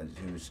pops out and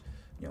who's,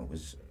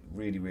 was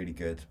really, really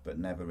good but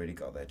never really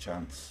got their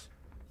chance.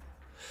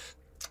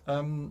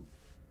 I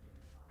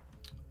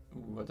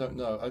don't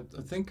know.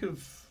 I think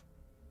of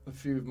a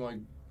few of my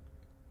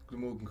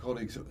Glamorgan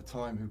colleagues at the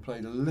time who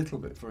played a little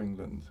bit for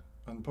England,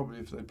 and probably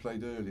if they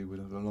played early would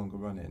have a longer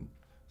run in.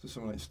 So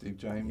someone like Steve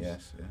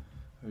James,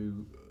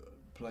 who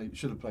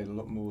should have played a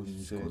lot more than he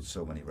did. Scored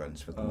so many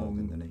runs for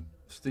Glamorgan, didn't he?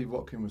 Steve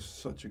Watkin was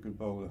such a good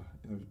bowler.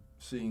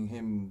 Seeing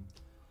him,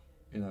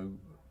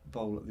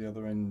 bowl at the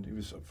other end, he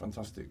was a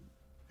fantastic,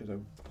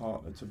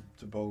 partner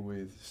to bowl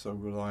with. So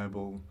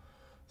reliable,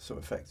 so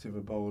effective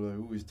a bowler.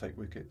 Always take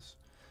wickets,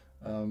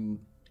 and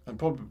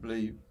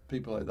probably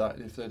people like that,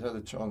 if they'd had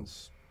a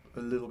chance a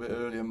little bit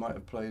earlier, might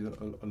have played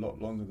a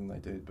lot longer than they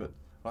did. But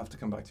I'll have to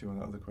come back to you on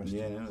that other question.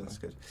 Yeah, no, that's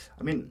good.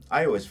 I mean,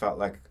 I always felt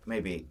like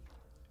maybe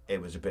it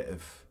was a bit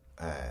of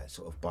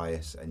sort of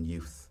bias and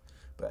youth.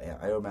 But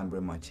I remember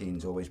in my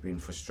teens always being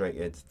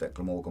frustrated that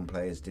Glamorgan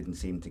players didn't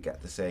seem to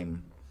get the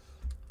same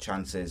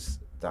chances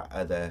that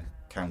other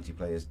county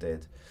players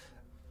did.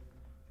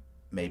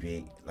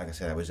 Maybe, like I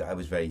said, I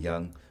was very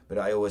young, but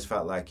I always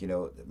felt like,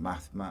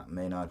 Matt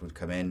Maynard would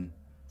come in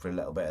for a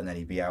little bit and then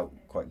he'd be out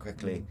quite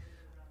quickly.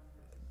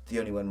 The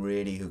only one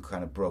really who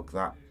kind of broke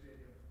that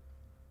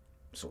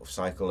sort of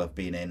cycle of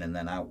being in and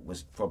then out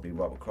was probably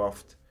Robert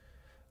Croft,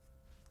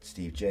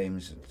 Steve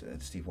James,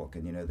 Steve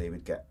Watkin. They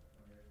would get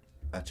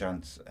a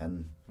chance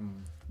and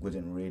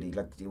wouldn't really,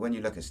 like, when you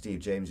look at Steve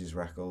James's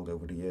record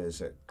over the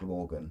years at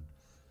Glamorgan,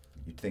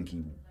 you'd think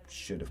he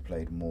should have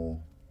played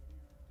more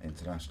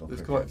international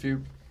There's cricket. quite a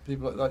few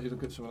people like that. You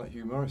look at someone like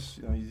Hugh Morris,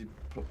 he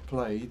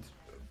played,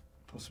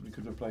 possibly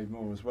could have played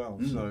more as well.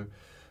 So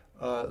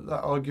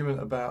that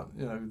argument about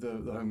the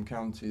home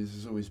counties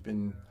has always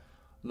been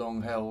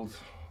long held.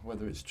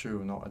 Whether it's true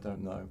or not, I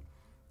don't know.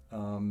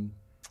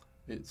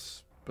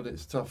 It's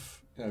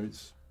tough.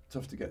 It's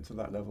tough to get to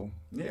that level.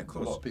 Yeah, of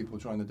course. A lot of people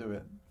trying to do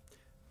it.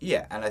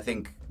 Yeah, and I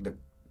think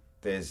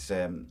there's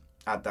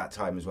at that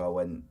time as well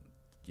when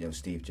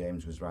Steve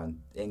James was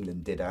around,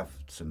 England did have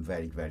some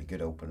very, very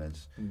good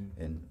openers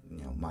in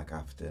Mike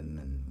Afton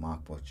and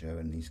Mark Butcher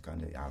and these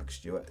kind of, Alex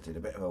Stewart did a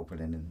bit of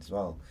opening as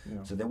well.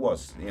 Yeah. So there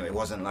was, it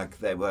wasn't like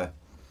they were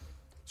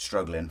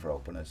struggling for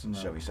openers,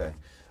 shall we say.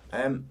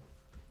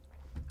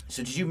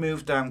 So did you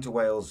move down to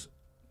Wales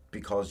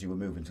because you were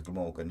moving to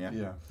Glamorgan, yeah?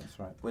 Yeah, that's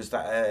right. Was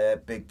that a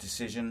big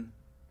decision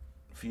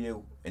for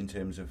you in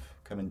terms of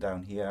coming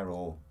down here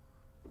or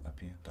up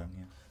here, down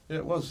here? Yeah,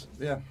 it was,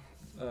 yeah.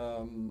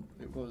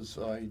 It was,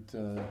 I'd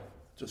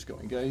just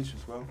got engaged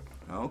as well.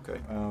 Oh, okay.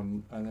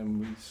 And then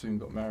we soon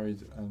got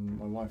married, and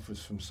my wife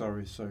was from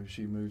Surrey, so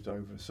she moved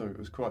over. So it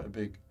was quite a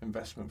big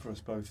investment for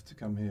us both to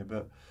come here,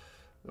 but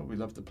we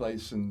loved the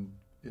place, and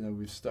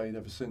we've stayed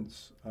ever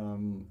since.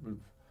 We've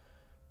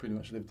pretty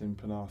much lived in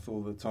Penarth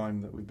all the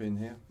time that we've been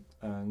here,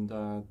 and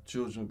our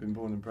children have been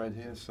born and bred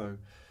here, so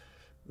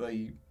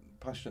they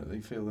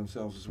passionately feel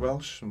themselves as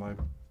Welsh,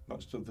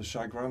 much to the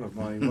chagrin of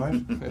my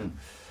wife.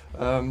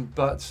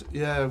 But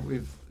yeah,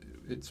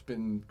 it's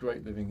been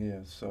great living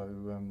here, so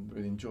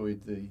really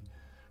enjoyed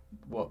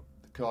what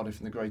Cardiff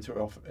and the greater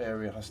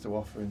area has to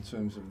offer in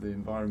terms of the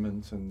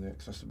environment and the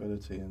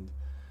accessibility, and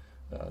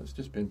it's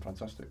just been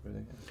fantastic,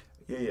 really.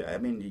 Yeah. I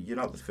mean, you're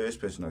not the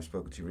first person I've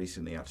spoken to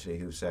recently, actually,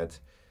 who said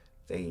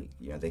they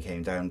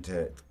came down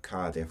to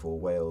Cardiff or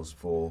Wales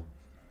for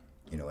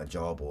a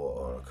job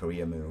or a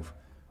career move,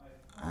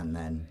 and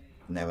then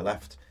never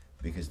left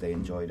because they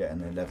enjoyed it and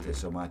they loved it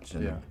so much.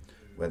 And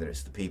whether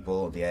it's the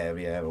people, the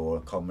area, or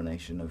a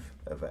combination of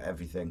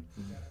everything.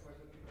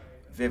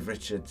 Viv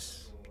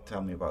Richards,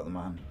 tell me about the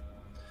man.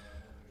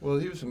 Well,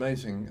 he was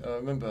amazing. I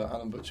remember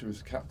Alan Butcher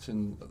was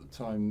captain at the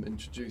time,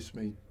 introduced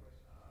me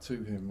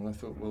to him, and I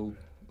thought, well,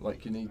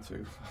 like you need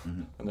to.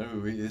 I know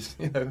who he is,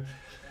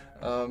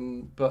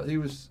 but he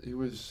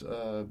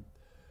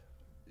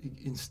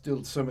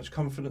instilled so much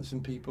confidence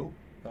in people.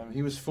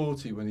 He was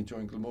 40 when he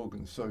joined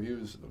Glamorgan, so he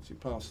was obviously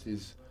past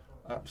his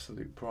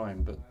absolute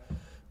prime, but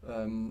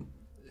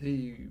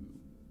he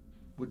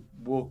would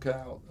walk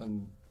out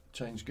and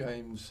change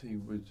games. He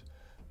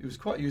was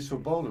quite a useful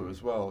bowler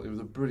as well. He was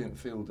a brilliant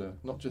fielder,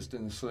 not just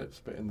in the slips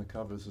but in the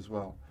covers as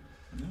well.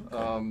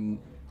 Okay.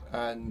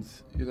 And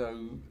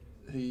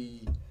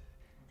he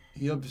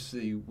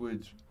obviously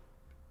would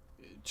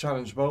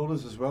challenge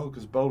bowlers as well,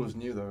 because bowlers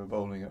knew they were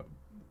bowling at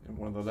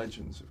one of the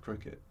legends of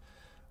cricket.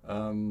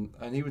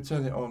 And he would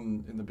turn it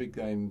on in the big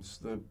games.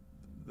 The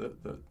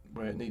that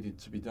where it needed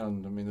to be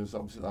done. I mean, there was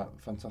obviously that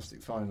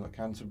fantastic final at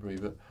Canterbury,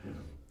 but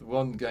the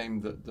one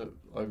game that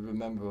I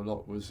remember a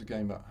lot was a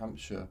game at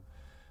Hampshire,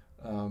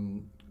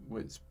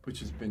 which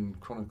has been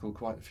chronicled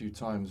quite a few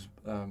times.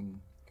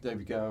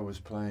 David Gower was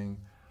playing,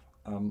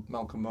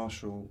 Malcolm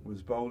Marshall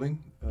was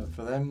bowling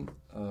for them.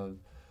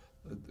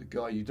 A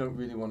guy you don't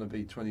really want to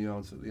be 20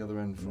 yards at the other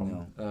end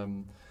from.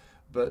 No.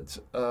 But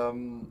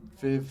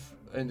Viv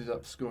ended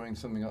up scoring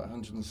something like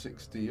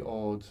 160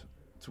 odd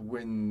to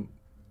win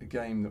a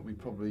game that we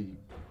probably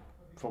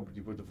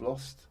would have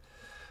lost.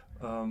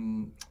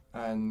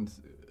 And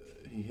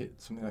he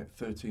hit something like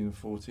 13 or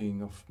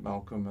 14 off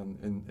Malcolm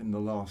and in the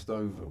last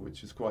over,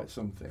 which is quite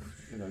something.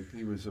 You know,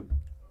 he was one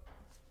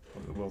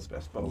of the world's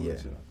best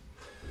bowlers. You know.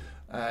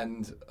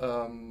 And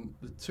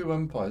the two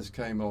umpires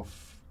came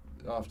off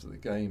after the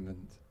game,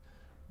 and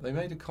they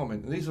made a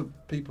comment. And these are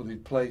people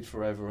who'd played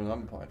forever and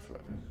umpired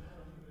forever,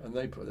 and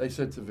they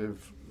said to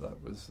Viv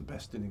that was the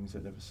best innings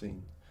they'd ever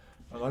seen.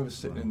 And I was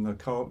sitting in the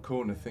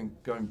corner,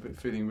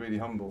 feeling really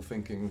humble,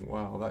 thinking,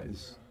 "Wow, that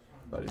is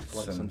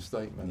quite some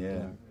statement." Yeah. You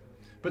know.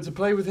 But to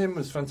play with him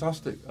was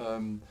fantastic,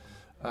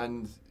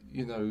 and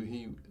you know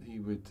he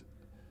would,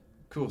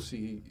 of course,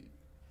 he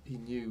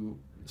knew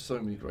so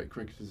many great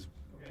cricketers,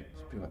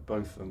 people like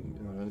Botham,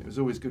 you know, and it was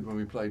always good when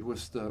we played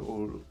Worcester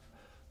or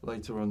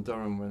later on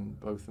Durham when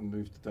Botham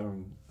moved to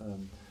Durham.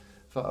 In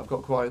fact, I've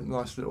got quite a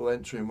nice little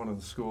entry in one of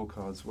the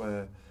scorecards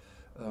where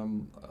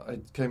I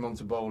came on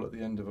to bowl at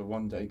the end of a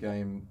one-day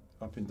game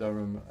up in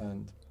Durham,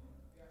 and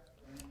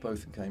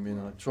Botham came in,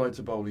 and I tried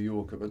to bowl a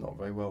Yorker but not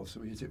very well, so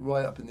we hit it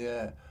right up in the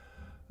air.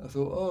 I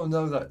thought, oh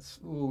no, it's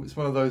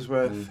one of those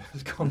where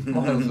it's gone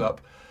miles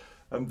up,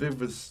 and Viv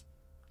was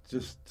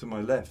just to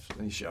my left,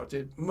 and he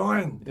shouted,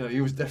 "Mine!" You know, he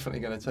was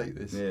definitely going to take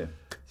this. Yeah.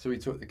 So he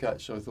took the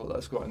catch. So I thought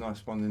that's quite a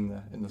nice one in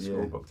the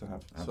scorebook to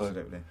have.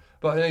 Absolutely. So,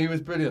 but you know, he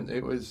was brilliant.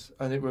 It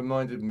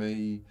reminded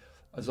me,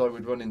 as I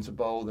would run into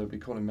bowl, there'd be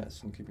Colin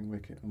Metson keeping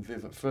wicket, and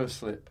Viv at first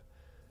slip.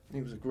 And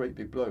he was a great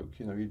big bloke.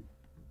 You know, he had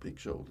big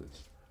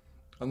shoulders,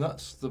 and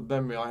that's the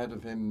memory I had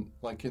of him,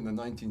 like in the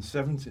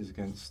 1970s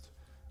against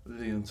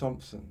Lillian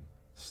Thompson.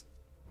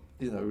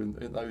 You know,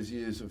 in those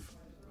years of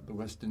the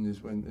West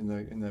Indies when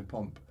in their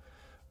pomp.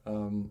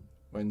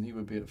 When he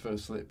would be at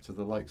first slip to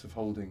the likes of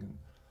Holding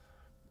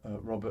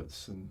and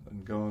Roberts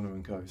and Garner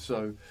and co.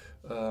 So,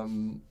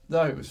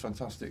 no, it was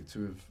fantastic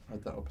to have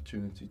had that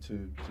opportunity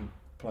to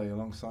play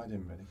alongside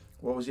him, really.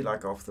 What was he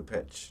like off the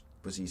pitch?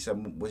 Was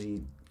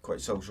he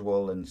quite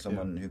sociable and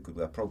someone who could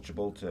be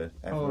approachable to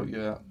everyone?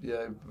 Oh,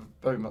 yeah,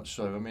 very much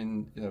so. I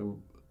mean,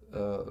 you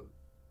know,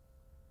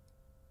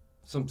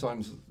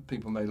 sometimes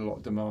people made a lot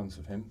of demands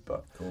of him, but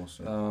of course,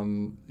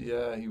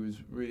 he was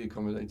really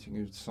accommodating. He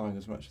would sign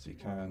as much as he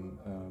can.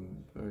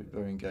 Very,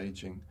 very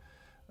engaging.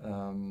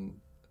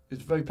 He's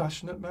a very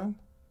passionate man.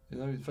 You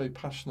know, he's very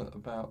passionate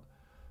about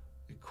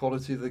the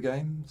quality of the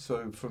game.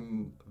 So,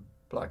 from a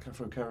Black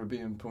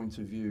Afro-Caribbean point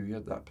of view, he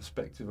had that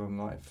perspective on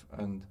life,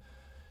 and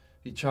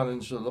he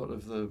challenged a lot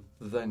of the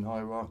then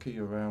hierarchy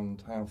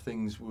around how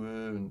things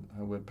were and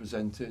how we're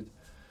presented.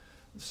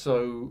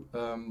 So,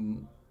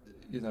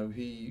 you know,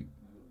 he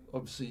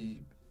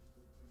obviously,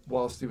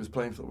 whilst he was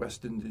playing for the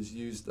West Indies,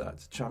 used that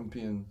to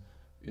champion,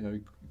 you know,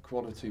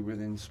 equality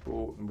within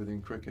sport and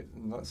within cricket,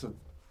 and that's a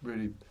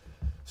really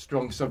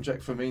strong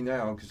subject for me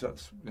now, because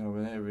that's, you know,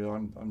 an area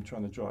I'm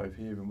trying to drive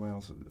here in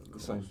Wales at the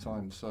same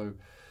time. So,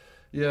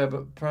 yeah,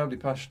 but proudly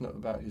passionate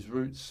about his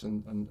roots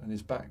and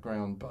his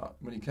background. But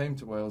when he came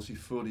to Wales, he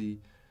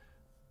fully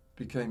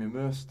became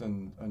immersed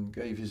and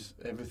gave his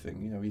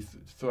everything. You know, he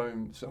threw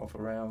himself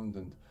around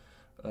and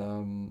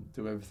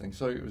do everything.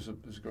 So it was a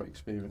great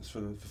experience for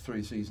the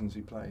 3 seasons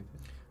he played.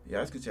 Yeah,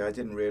 I was going to say, I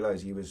didn't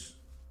realise he was.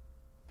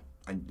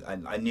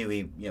 I knew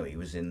he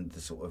was in the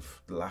sort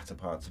of latter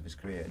parts of his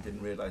career. I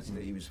didn't realise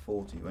that he was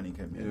 40 when he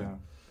came in. Yeah.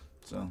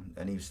 So,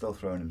 and he was still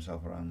throwing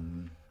himself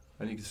around.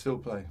 And he could still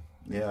play.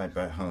 Yeah, I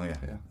bet. Oh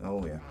yeah.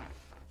 Oh yeah.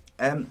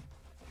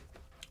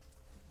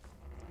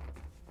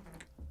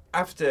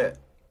 After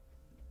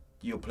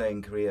your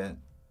playing career,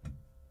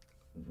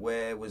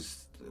 what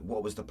was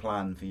the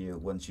plan for you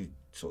once you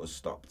sort of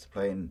stopped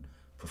playing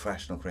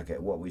professional cricket?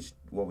 What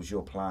was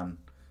your plan,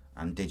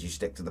 and did you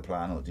stick to the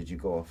plan, or did you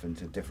go off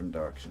into different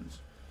directions?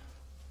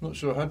 Not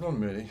sure I had one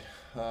really.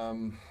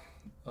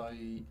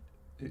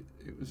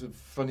 It was a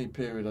funny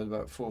period,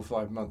 about 4 or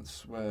 5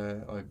 months,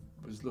 where I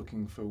was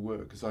looking for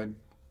work, because I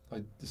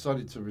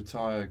decided to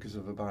retire because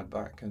of a bad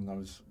back, and I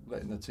was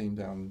letting the team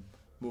down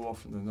more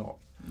often than not.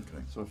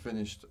 Okay. So I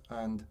finished,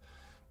 and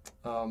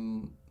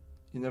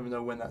you never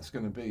know when that's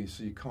going to be,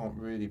 so you can't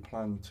really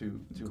plan too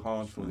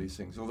hard for these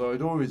things. Although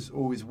I'd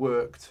always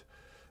worked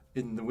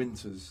in the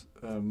winters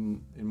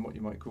in what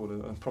you might call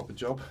a proper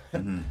job,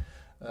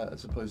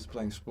 as opposed to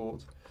playing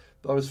sport.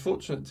 But I was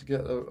fortunate to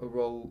get a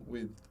role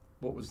with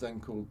what was then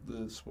called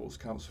the Sports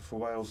Council for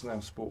Wales, now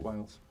Sport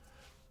Wales.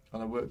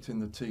 And I worked in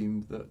the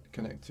team that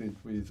connected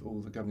with all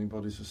the governing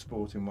bodies of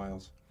sport in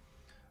Wales.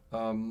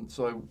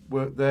 So I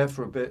worked there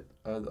for a bit.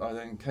 I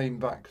then came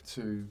back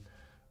to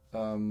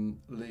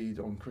lead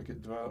on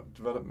cricket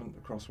development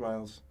across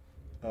Wales,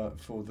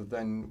 for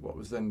what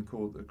was then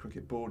called the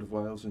Cricket Board of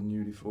Wales, a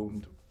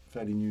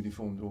fairly newly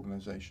formed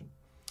organisation.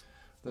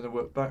 Then I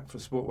worked back for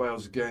Sport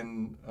Wales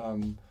again,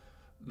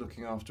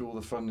 looking after all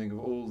the funding of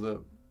all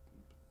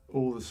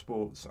the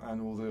sports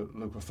and all the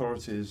local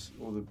authorities.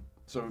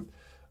 So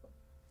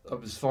I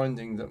was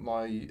finding that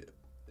my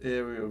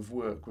area of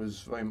work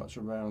was very much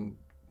around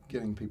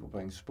getting people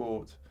playing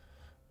sport,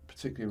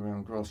 particularly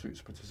around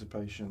grassroots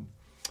participation.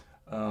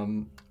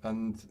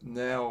 And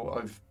now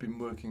I've been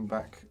working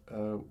back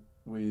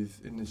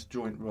in this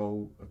joint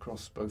role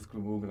across both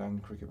Glamorgan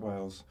and Cricket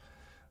Wales,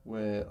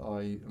 where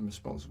I am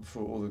responsible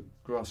for all the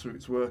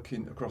grassroots work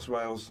across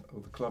Wales, all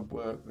the club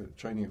work, the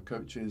training of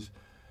coaches,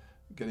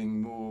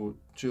 getting more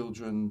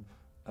children,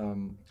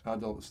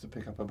 adults to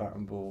pick up a bat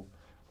and ball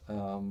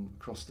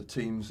across the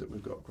teams that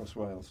we've got across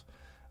Wales.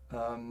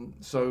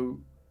 So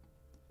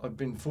I've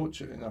been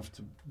fortunate enough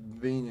to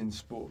be in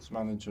sports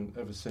management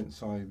ever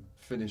since I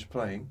finished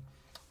playing,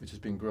 which has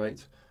been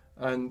great,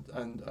 and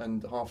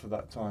half of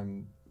that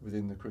time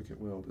within the cricket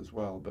world as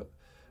well. But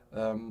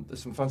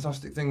there's some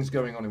fantastic things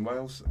going on in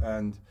Wales,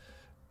 and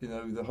the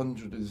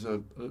 100 is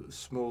a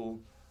small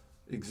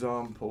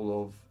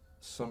example of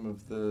some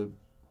of the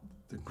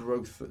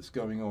growth that's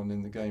going on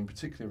in the game,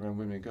 particularly around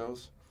women and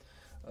girls.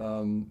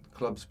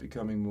 Clubs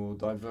becoming more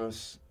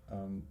diverse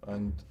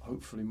and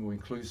hopefully more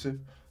inclusive,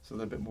 so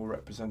they're a bit more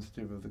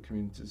representative of the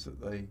communities that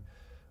they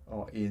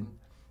are in.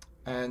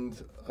 And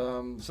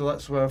so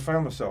that's where I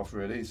found myself,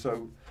 really.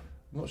 So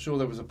I'm not sure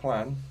there was a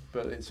plan,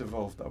 but it's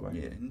evolved that way.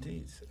 Yeah,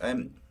 indeed.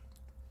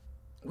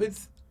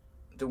 With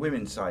the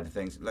women's side of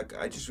things,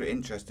 I just really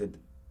interested,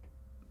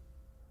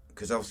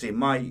 because obviously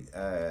my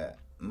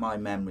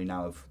memory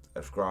now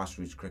of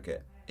grassroots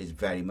cricket is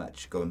very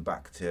much going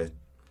back to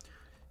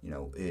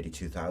early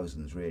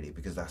 2000s, really,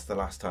 because that's the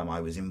last time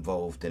I was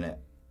involved in it,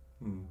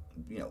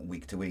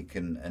 week to week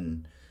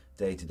and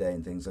day to day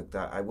and things like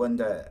that. I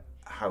wonder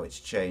how it's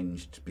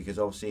changed, because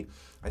obviously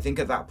I think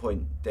at that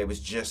point there was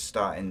just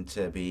starting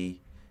to be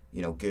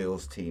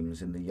girls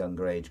teams in the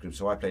younger age group.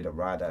 So I played at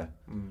RADA,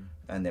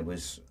 and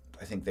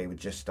I think they were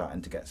just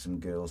starting to get some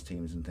girls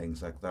teams and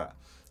things like that.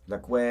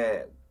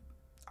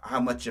 How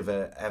much of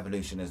an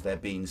evolution has there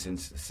been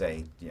since,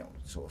 say,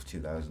 sort of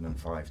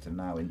 2005 to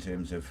now, in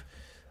terms of,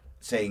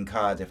 say, in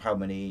Cardiff, how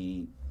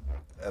many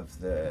of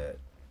the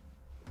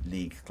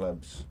league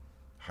clubs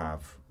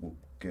have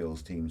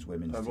girls teams,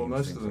 women's teams? Well,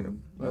 most of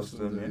them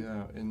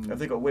do, yeah. Have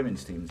they got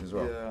women's teams as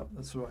well? Yeah,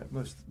 that's right.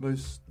 Most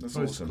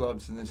awesome.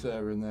 Clubs in this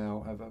area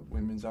now have a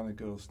women's and a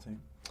girls team.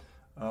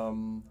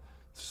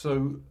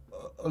 So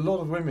a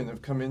lot of women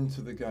have come into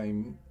the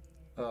game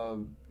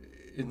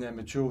in their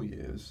mature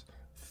years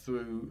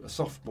through a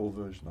softball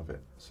version of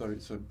it. So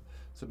it's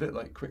a bit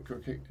like quick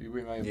cricket.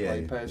 We may have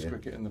played pairs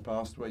cricket in the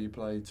past, where you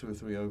play 2 or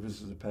 3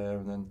 overs as a pair,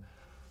 and then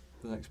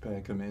the next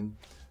pair come in,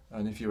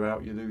 and if you're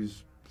out, you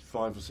lose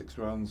 5 or 6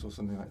 runs or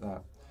something like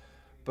that.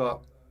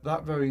 But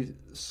that very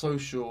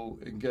social,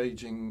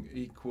 engaging,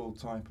 equal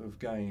type of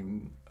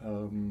game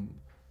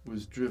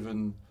was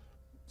driven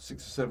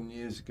 6 or 7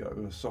 years ago,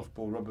 a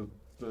softball rubber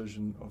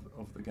version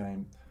of the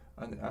game,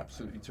 and it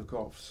absolutely took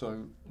off.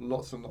 So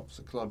lots and lots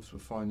of clubs were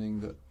finding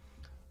that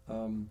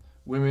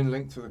women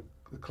linked to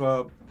the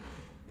club,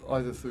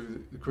 either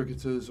through the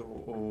cricketers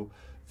or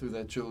through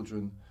their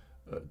children,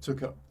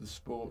 took up the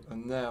sport,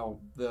 and now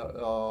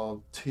there are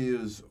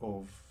tiers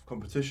of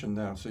competition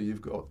now. So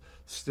you've got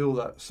still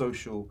that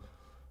social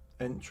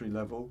entry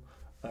level.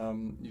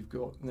 You've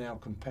got now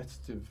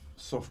competitive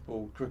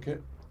softball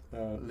cricket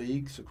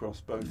leagues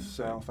across both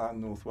South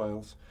and North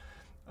Wales,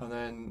 and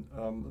then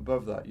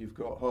above that you've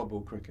got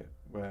hardball cricket,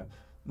 where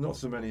not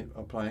so many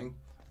are playing,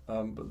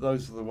 but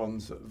those are the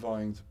ones that are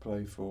vying to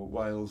play for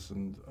Wales,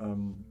 and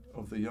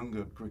of the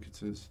younger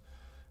cricketers,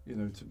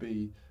 to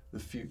be the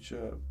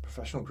future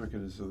professional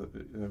cricketers,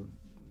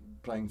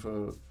 playing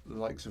for the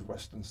likes of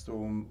Western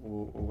Storm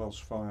or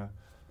Welsh Fire,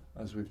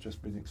 as we've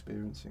just been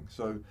experiencing.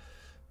 So,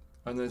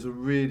 and there's a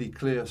really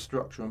clear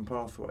structure and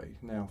pathway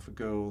now for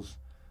girls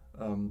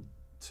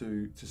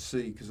to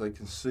see, because they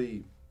can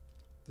see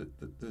that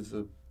there's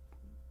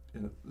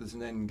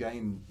an end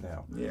game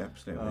now. Yeah,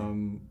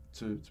 absolutely.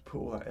 To put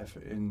all that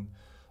effort in.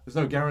 There's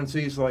no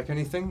guarantees like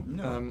anything,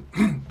 no.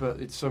 But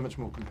it's so much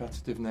more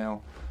competitive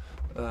now.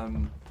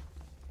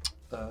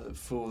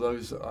 For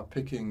those that are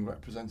picking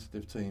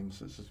representative teams,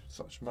 there's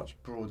such much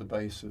broader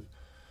base of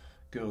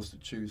girls to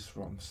choose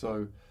from.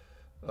 So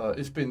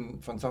it's been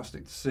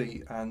fantastic to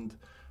see, and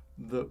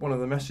one of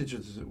the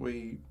messages that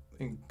we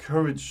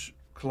encourage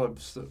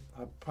clubs that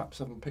perhaps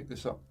haven't picked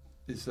this up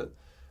is that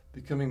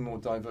becoming more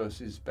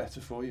diverse is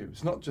better for you.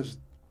 It's not just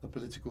a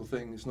political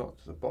thing, it's not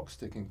just a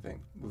box-ticking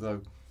thing,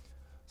 although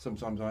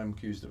sometimes I'm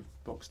accused of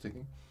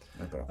box-ticking.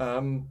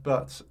 Okay.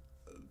 But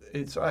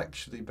it's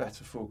actually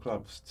better for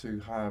clubs to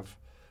have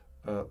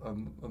a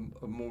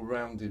more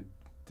rounded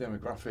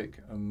demographic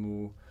and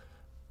more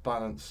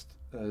balanced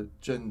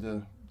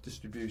gender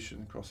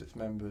distribution across its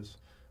members,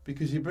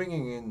 because you're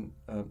bringing in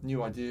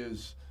new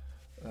ideas,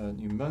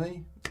 new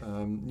money,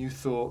 new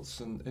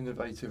thoughts and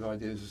innovative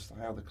ideas as to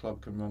how the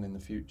club can run in the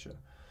future.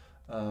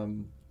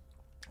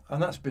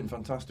 And that's been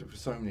fantastic for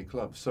so many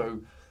clubs. So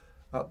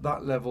at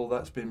that level,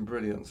 that's been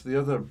brilliant. So the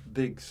other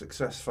big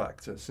success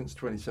factor since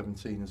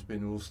 2017 has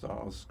been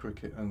All-Stars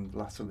cricket and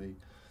latterly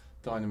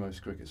Dynamos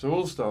cricket. So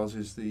All-Stars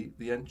is the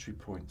entry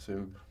point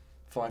to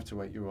 5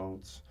 to 8 year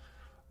olds.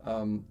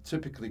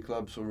 Typically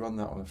clubs will run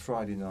that on a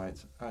Friday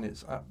night, and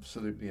it's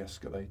absolutely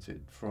escalated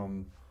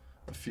from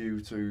a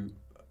few to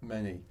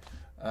many.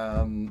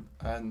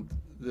 And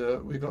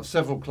we've got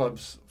several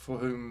clubs for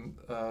whom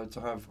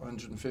to have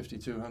 150,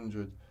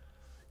 200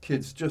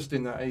 kids just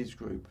in that age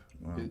group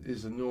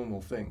is a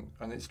normal thing,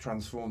 and it's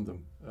transformed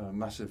them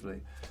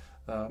massively.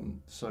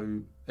 So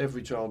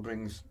every child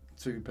brings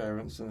 2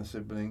 parents and a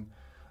sibling.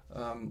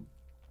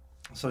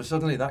 So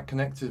suddenly that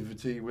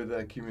connectivity with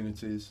their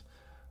communities,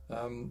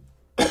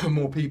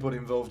 more people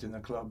involved in the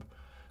club,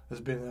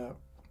 has been a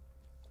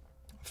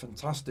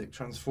fantastic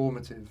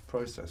transformative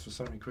process for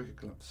so many cricket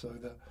clubs. So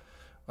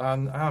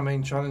and our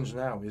main challenge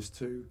now is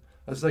to,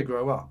 as they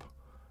grow up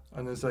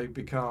and as they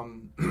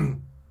become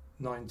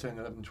 9, 10,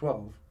 11,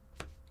 12,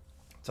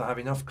 to have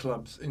enough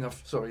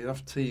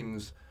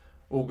teams,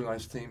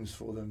 organised teams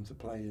for them to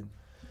play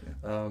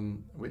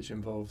in, which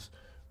involves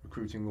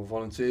recruiting more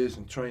volunteers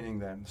and training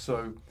them.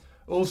 So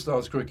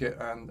All-Stars cricket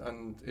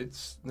and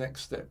its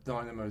next step,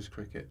 Dynamos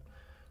cricket,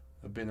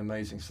 have been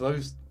amazing. So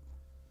those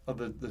are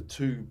the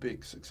 2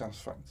 big success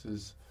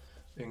factors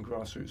in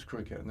grassroots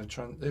cricket, and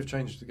they've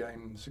changed the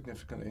game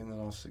significantly in the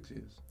last 6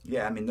 years.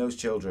 Yeah, I mean, those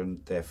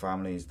children, their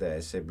families,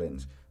 their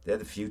siblings, they're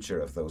the future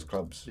of those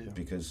clubs,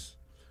 because,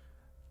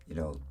 you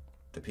know,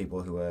 the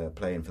people who are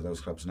playing for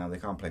those clubs now, they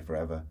can't play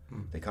forever.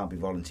 They can't be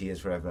volunteers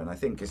forever. And I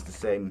think it's the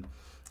same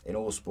in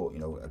all sport, you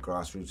know, at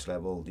grassroots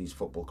level, these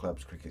football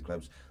clubs, cricket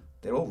clubs,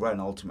 they're all run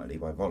ultimately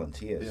by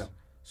volunteers. Yeah.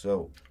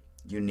 So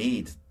you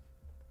need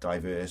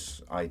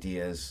diverse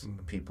ideas,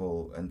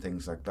 people and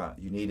things like that.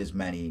 You need as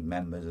many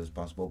members as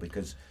possible,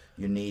 because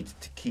you need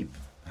to keep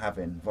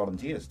having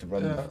volunteers to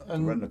run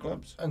the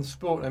clubs. And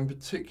sport, and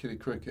particularly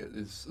cricket,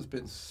 has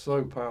been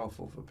so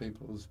powerful for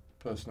people's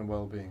personal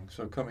well-being.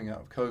 So coming out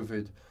of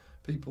COVID,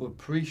 people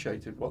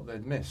appreciated what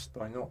they'd missed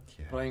by not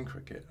playing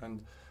cricket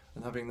and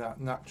having that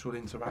natural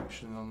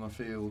interaction on the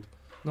field,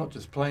 not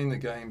just playing the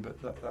game, but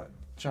that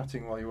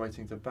chatting while you're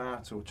waiting to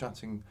bat, or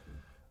chatting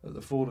at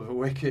the fall of a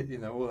wicket, you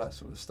know, all that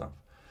sort of stuff.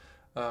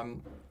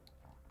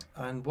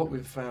 And what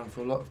we've found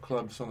for a lot of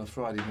clubs on a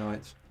Friday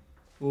night,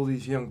 all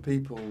these young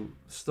people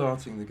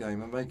starting the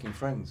game and making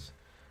friends,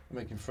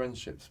 making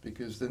friendships,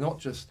 because they're not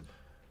just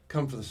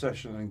come for the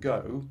session and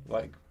go,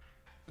 like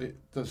it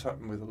does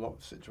happen with a lot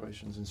of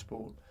situations in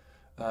sport,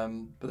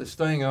 but they're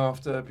staying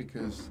after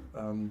because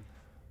mum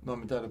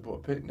and dad have bought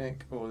a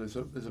picnic, or there's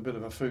a bit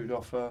of a food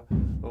offer,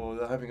 or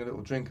they're having a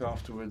little drink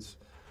afterwards.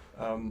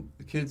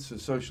 The kids are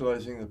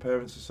socialising, the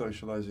parents are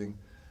socialising,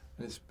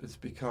 and it's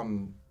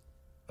become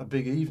a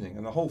big evening,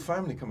 and the whole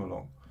family come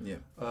along. Yeah.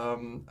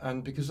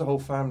 And because the whole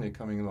family are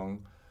coming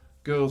along,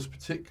 girls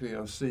particularly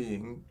are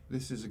seeing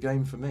this is a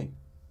game for me.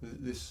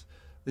 This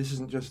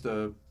isn't just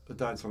a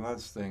dads on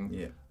lads thing.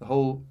 Yeah. The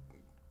whole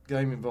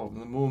game involved,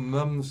 and the more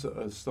mums that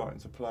are starting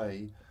to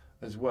play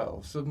as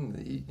well,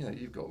 suddenly, you know,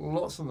 you've got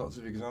lots and lots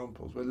of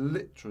examples where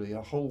literally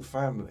a whole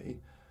family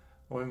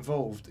are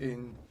involved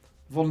in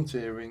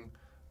volunteering,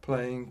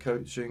 playing,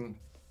 coaching,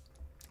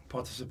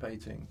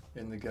 participating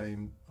in the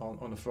game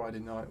on a Friday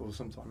night or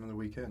sometime on the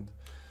weekend.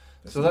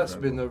 So that's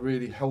been a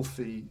really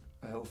healthy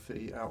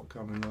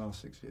outcome in the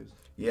last 6 years.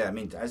 Yeah, I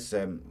mean, as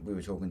we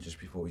were talking just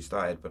before we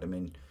started, but I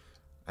mean,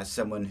 as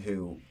someone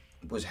who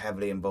was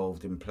heavily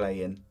involved in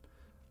playing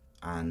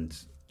and,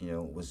 you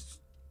know, was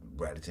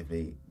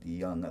relatively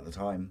young at the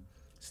time,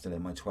 still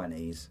in my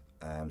 20s,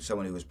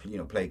 someone who was, you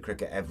know, played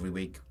cricket every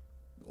week,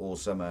 all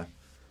summer,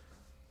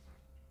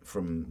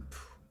 from,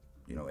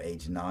 you know,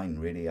 age 9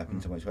 really up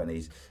into my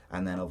 20s,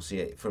 and then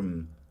obviously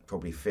from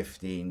probably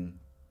 15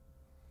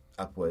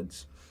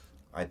 upwards,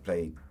 I'd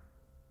play.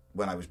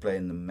 When I was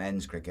playing the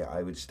men's cricket,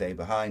 I would stay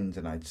behind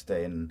and I'd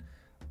stay and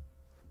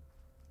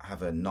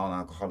have a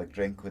non-alcoholic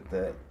drink with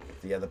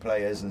the other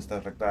players and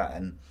stuff like that.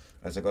 And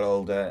as I got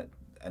older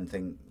and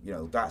think, you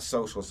know, that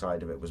social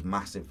side of it was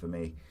massive for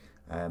me.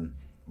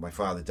 My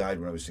father died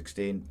when I was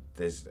 16.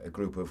 There's a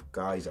group of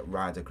guys at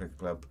Rada Cricket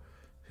Club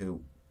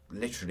who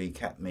literally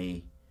kept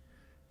me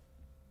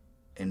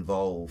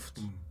involved,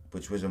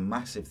 which was a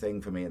massive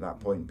thing for me at that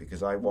point,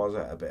 because I was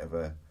at a bit of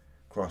a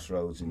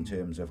crossroads in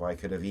terms of I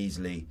could have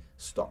easily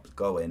stopped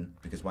going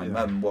because my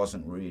mum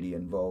wasn't really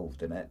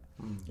involved in it.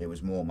 It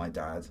was more my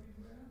dad.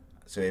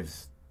 So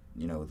if,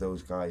 you know,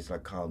 those guys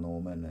like Carl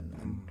Norman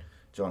and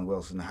John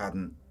Wilson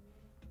hadn't,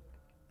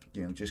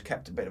 you know, just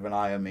kept a bit of an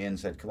eye on me and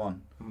said, come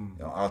on, you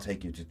know, I'll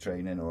take you to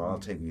training, or I'll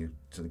take you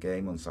to the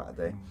game on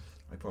Saturday,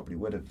 I probably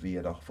would have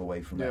veered off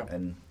away from it.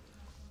 And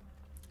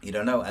you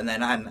don't know. And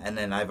then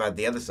I've had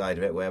the other side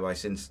of it, whereby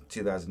since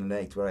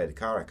 2008, where I had a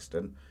car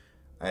accident,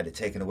 I had it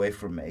taken away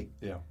from me.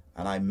 Yeah.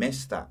 And I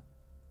missed that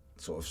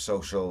sort of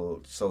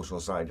social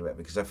side of it,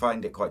 because I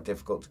find it quite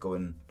difficult to go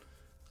and...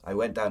 I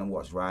went down and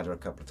watched Rada a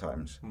couple of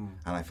times, and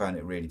I found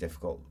it really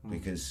difficult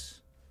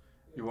because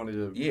You wanted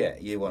to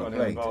you want to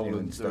play bowl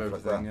and stuff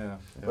like that. Yeah.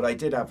 But I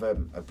did have a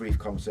brief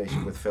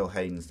conversation with Phil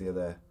Haynes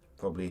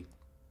probably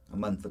a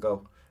month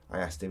ago. I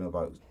asked him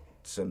about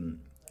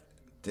some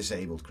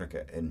disabled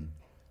cricket in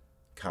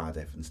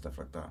Cardiff and stuff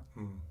like that.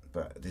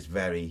 But I'm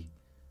very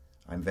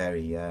I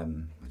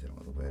don't know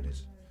what the word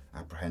is,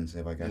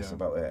 apprehensive, I guess,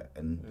 about it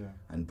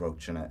and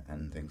broaching it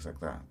and things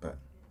like that. But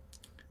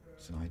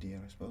it's an idea,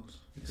 I suppose.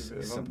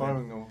 It's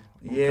umpiring or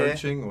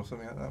coaching or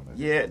something like that.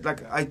 Maybe.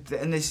 Yeah,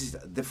 and this is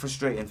the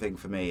frustrating thing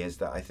for me, is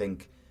that I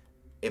think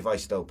if I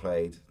still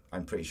played,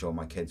 I'm pretty sure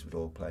my kids would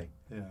all play.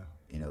 Yeah.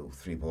 You know,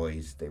 3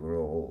 boys, they were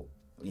all,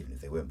 even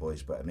if they weren't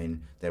boys, but I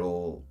mean, they're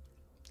all,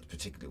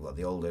 particularly,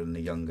 the older and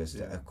the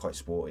youngest, are quite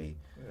sporty.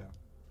 Yeah.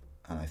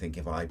 And I think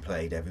if I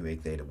played every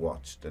week, they'd have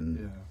watched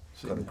and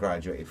kind of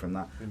graduated from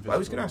that. But I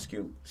was going to ask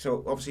you,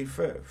 so obviously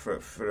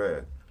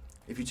for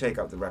if you take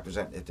out the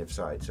representative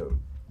side, so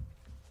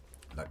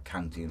like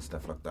county and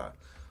stuff like that,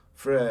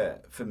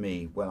 for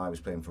me, when I was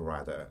playing for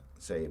RADA,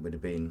 say it would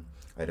have been,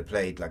 I'd have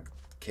played like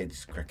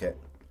kids cricket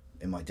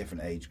in my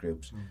different age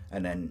groups,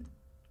 and then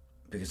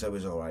because I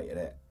was all right at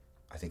it,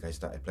 I think I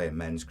started playing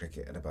men's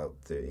cricket at about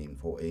 13,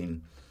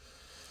 14,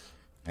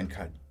 and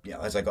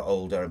as I got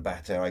older and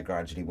better, I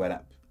gradually went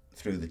up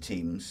through the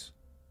teams.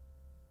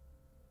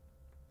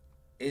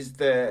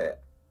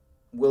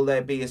 Will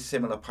there be a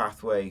similar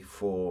pathway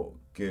for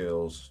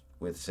girls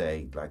with,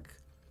 say, like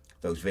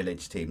those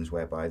village teams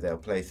whereby they'll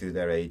play through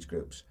their age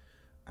groups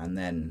and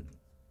then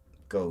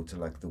go to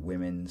like the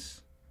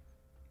women's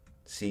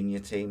senior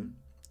team,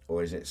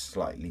 or is it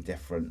slightly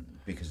different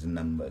because of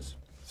numbers?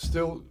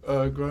 Still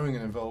growing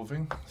and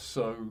evolving.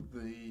 So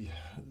the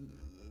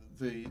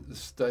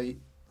state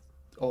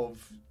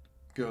of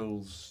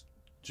girls'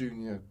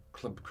 junior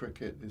club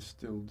cricket is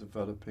still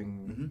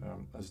developing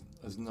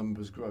as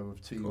numbers grow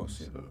of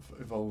teams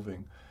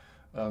evolving.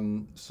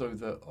 So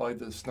that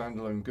either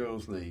standalone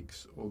girls'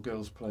 leagues or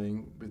girls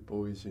playing with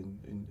boys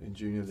in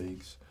junior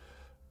leagues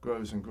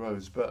grows and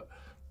grows. But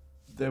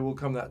there will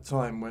come that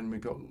time when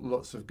we've got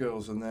lots of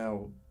girls are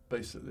now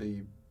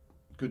basically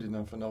good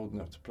enough and old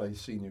enough to play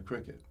senior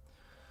cricket.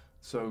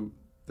 So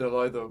they'll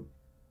either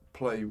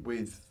play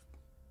with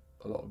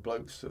a lot of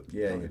blokes that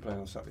currently play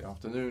on a Saturday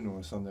afternoon or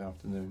a Sunday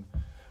afternoon,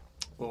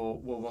 or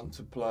will want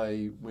to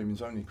play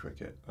women's only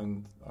cricket,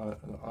 and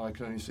I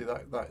can only see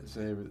that is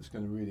the area that's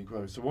going to really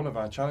grow. So one of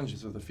our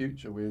challenges of the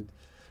future, we're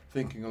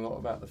thinking a lot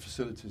about the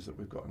facilities that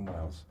we've got in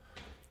Wales,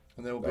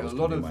 and there will be a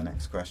lot of my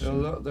next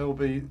question. There will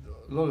be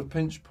a lot of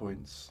pinch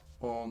points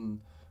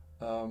on,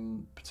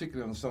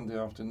 particularly on a Sunday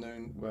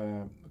afternoon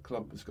where the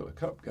club has got a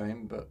cup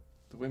game, but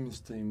the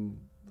women's team,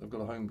 they've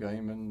got a home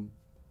game, and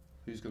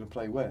who's going to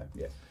play where?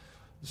 Yeah.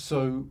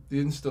 So the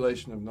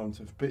installation of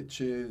non-turf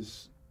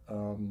pitches,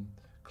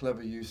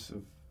 clever use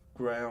of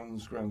ground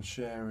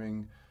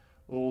sharing,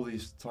 all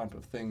these type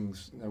of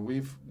things. You know,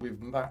 we've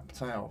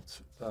mapped out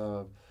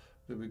that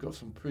we've got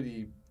some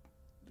pretty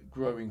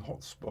growing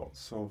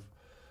hotspots of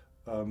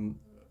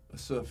a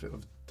surfeit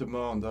of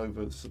demand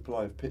over the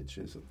supply of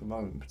pitches at the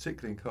moment,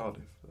 particularly in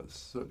Cardiff. That's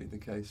certainly the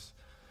case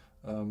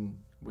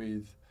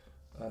with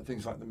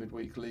things like the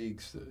midweek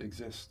leagues that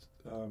exist.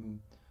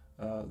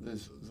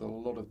 There's a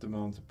lot of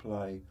demand to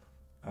play.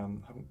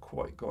 Haven't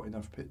quite got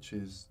enough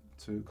pitches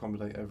to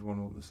accommodate everyone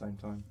all at the same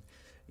time.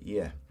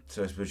 Yeah,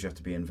 so I suppose you have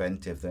to be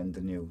inventive then,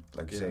 don't you?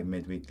 Like you say,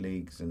 midweek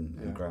leagues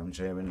and ground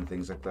sharing and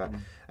things like that.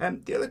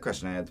 The other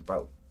question I had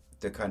about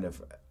the kind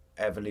of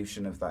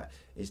evolution of that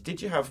is,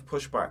 did you have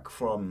pushback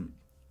from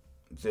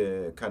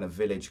the kind of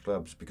village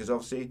clubs? Because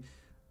obviously,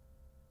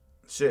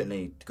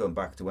 certainly going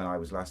back to when I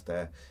was last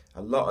there,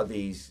 a lot of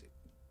these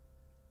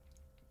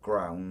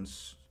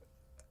grounds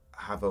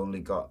have only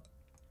got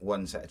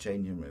one set of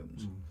changing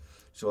rooms.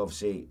 So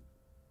obviously,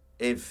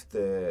 if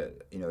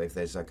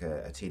there's like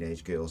a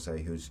teenage girl,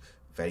 say, who's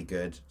very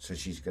good, so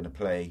she's going to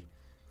play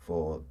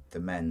for the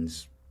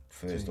men's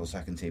first or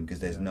second team because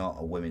there's not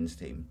a women's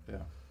team. Yeah.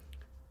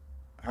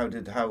 How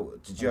did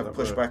you have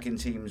pushback in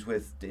teams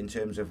in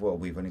terms of, well,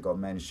 we've only got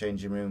men's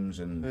changing rooms,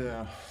 and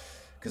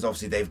because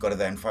obviously they've got to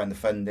then find the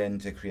funding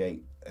to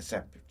create a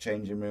separate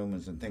changing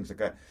rooms and things like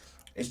that.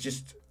 It's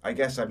just, I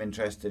guess I'm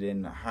interested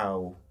in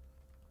how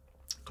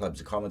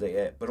clubs accommodate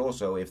it, but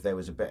also if there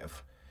was a bit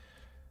of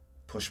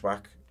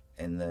pushback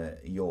in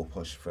your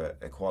push for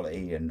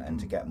equality and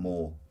to get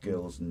more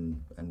girls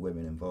and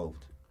women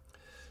involved.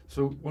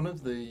 So one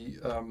of the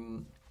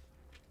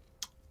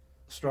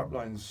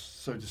straplines,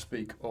 so to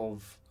speak,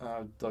 of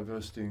our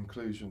diversity and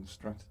inclusion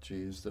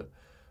strategy is that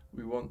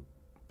we want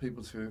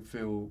people to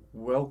feel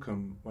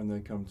welcome when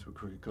they come to a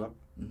cricket club,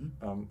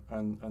 and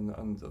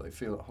that they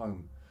feel at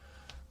home.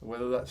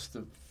 Whether that's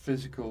the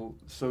physical,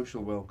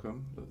 social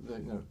welcome,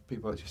 that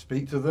people actually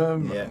speak to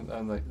them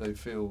and they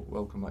feel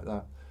welcome like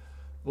that.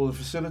 All the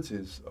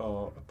facilities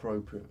are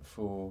appropriate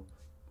for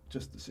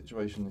just the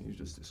situation that you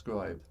just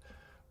described.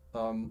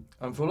 And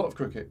for a lot of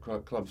cricket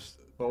clubs,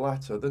 the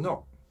latter, they're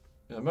not.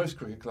 Most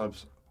cricket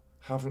clubs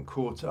haven't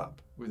caught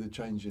up with the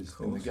changes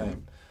in the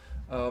game.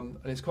 And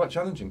it's quite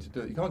challenging to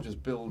do it. You can't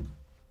just build,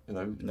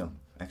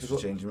 extra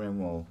changing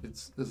room or...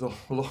 There's a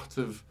lot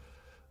of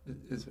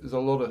there's a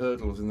lot of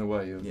hurdles in the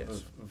way of,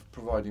 Yes. of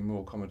providing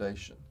more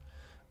accommodation.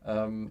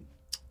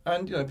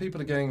 And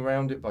people are getting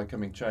around it by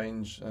coming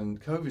change,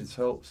 and COVID's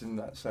helps in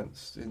that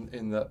sense.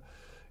 In that,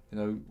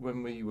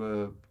 when we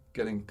were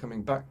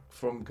coming back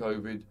from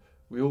COVID,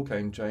 we all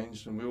came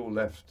changed, and we all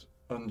left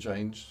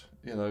unchanged.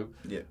 There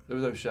were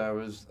no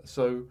showers.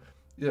 So,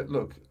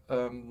 look,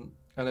 and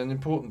an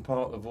important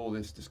part of all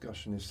this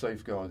discussion is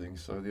safeguarding.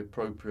 So the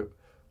appropriate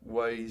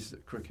ways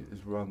that cricket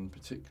is run,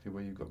 particularly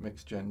where you've got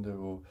mixed gender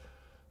or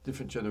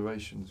different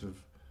generations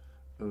of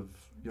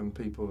young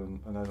people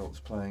and adults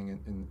playing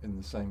in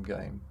the same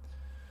game.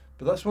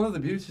 But that's one of the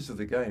beauties of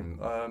the game,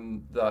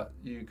 that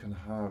you can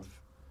have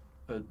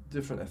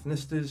different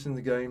ethnicities in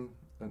the game,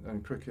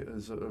 and cricket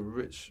has a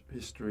rich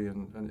history,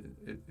 and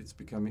it's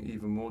becoming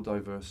even more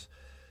diverse.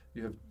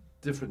 You have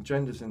different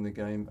genders in the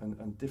game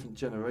and different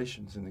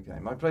generations in the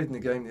game. I played in the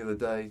game the other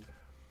day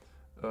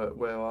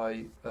where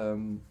I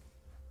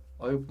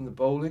opened the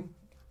bowling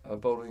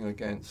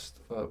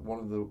against one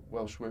of the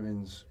Welsh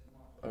women's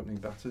opening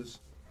batters.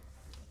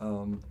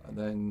 And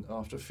then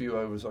after a few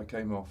overs I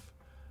came off,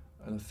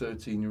 and a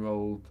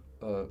 13-year-old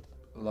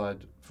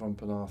lad from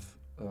Penarth,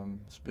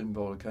 spin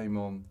bowler, came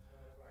on,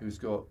 who's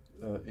got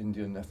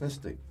Indian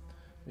ethnicity.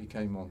 He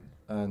came on,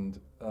 and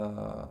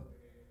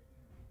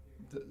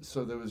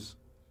so there was,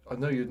 I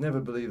know you'd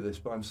never believe this,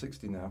 but I'm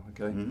 60 now,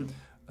 okay?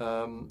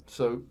 Mm-hmm.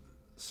 So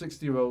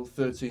 60-year-old,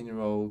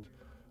 13-year-old,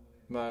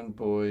 man,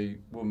 boy,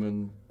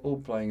 woman, all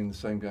playing in the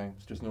same game.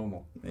 It's just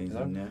normal.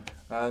 Amazing, yeah.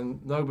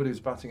 And nobody was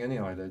batting any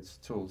eyelids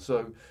at all.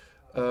 So,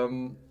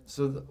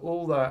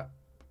 all that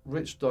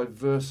rich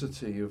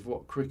diversity of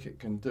what cricket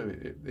can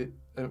do.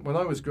 When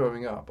I was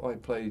growing up, I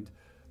played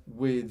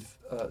with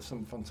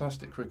some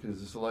fantastic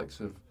cricketers, the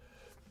likes of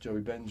Joey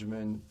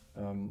Benjamin,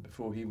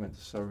 before he went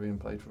to Surrey and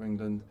played for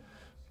England.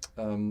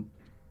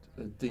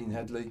 Dean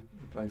Headley,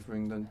 who played for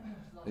England,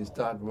 his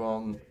dad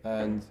Ron,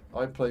 and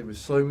I played with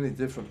so many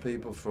different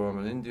people from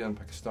an Indian,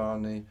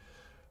 Pakistani,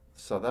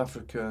 South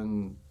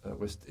African,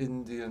 West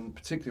Indian,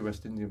 particularly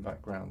West Indian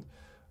background,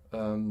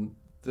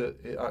 that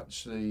it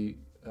actually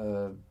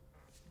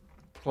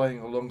playing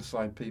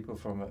alongside people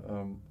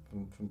from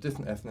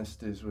different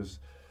ethnicities was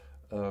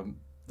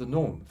the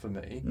norm for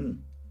me.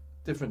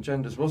 Different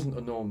genders wasn't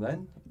a norm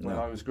then when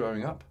I was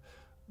growing up.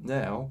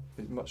 Now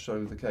it's much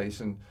so the case,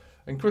 and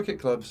cricket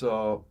clubs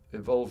are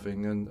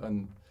evolving,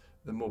 and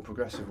the more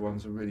progressive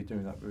ones are really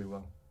doing that very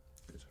well.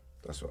 Good.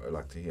 That's what I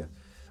like to hear.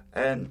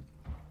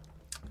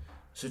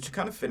 So to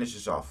kind of finish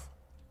us off,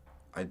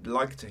 I'd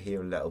like to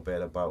hear a little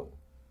bit about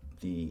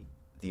the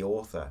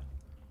author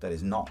that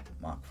is not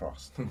Mark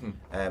Frost.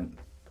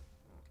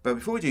 But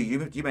before we do,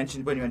 you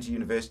mentioned when you went to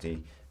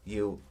university,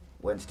 you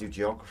went to do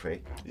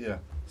geography. Yeah.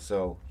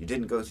 So you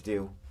didn't go to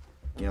do,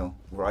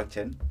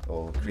 writing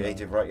or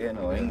creative writing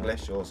or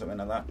English or something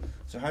like that.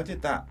 So how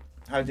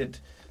did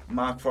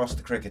Mark Frost,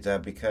 the cricketer,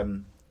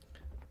 become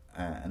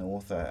an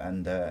author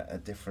and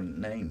a different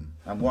name?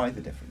 And why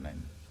the different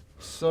name?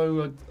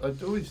 So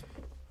I'd always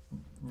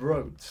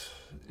wrote,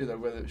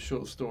 whether it's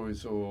short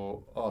stories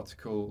or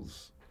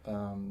articles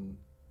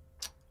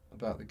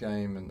about the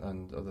game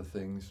and other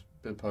things,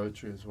 a bit of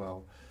poetry as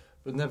well,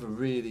 but never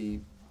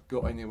really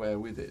got anywhere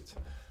with it.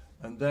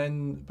 And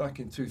then back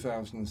in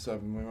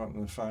 2007, we were out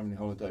on a family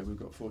holiday. We've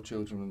got 4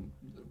 children, and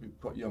we were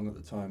quite young at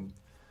the time.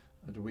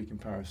 I had a week in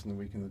Paris and a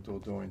week in the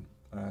Dordogne,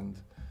 and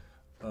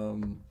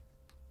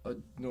I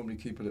normally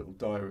keep a little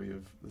diary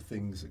of the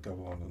things that go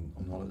on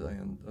holiday.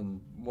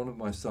 And one of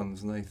my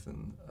sons,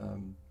 Nathan,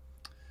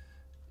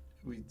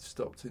 we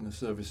stopped in a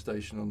service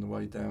station on the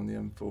way down the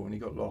M4, and he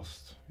got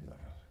lost.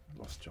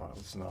 Lost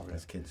child scenario.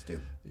 As kids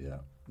do. Yeah.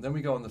 And then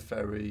we got on the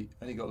ferry,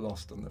 and he got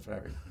lost on the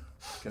ferry.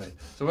 Okay.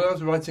 So when I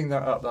was writing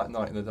that up that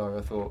night in the diary,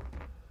 I thought,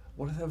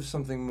 what if there was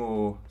something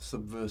more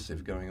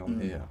subversive going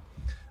on here?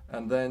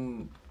 And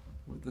then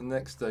the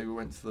next day we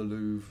went to the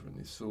Louvre, and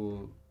we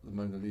saw the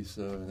Mona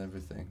Lisa and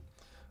everything.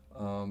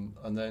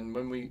 And then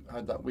when we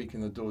had that week in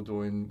the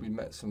Dordogne, we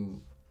met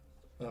some.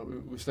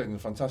 We stayed in a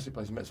fantastic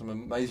place. We met some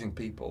amazing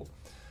people,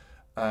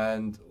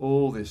 and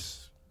all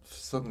this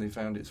suddenly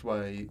found its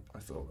way. I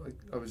thought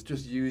I was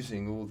just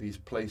using all these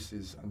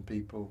places and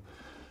people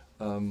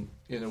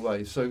in a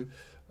way. So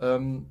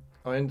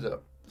I ended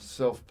up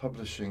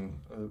self-publishing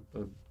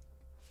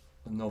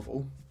a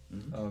novel,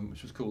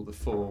 which was called The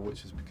Four,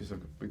 which is because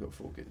we got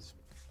 4 kids.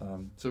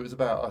 So it was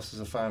about us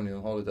as a family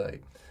on holiday,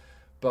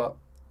 but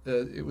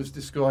it was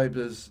described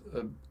as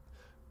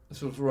a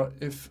sort of,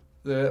 if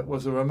there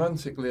was a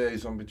romantic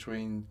liaison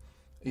between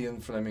Ian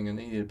Fleming and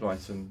Enid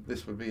Blyton,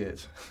 this would be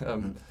it.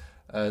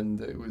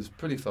 And it was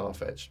pretty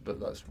far-fetched, but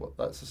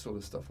that's the sort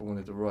of stuff I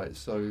wanted to write.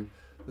 So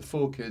the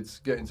 4 kids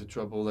get into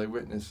trouble, they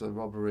witness a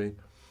robbery,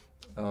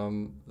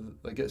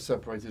 they get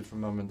separated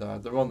from mum and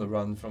dad, they're on the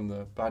run from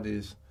the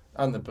baddies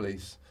and the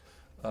police,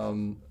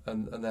 and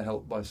they're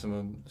helped by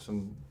some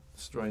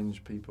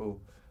strange people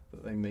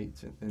that they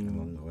meet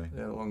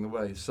along the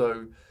way.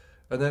 So,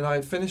 and then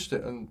I finished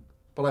it,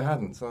 but I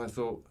hadn't, and I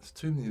thought, there's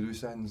too many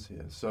loose ends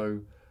here.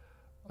 So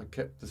I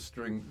kept the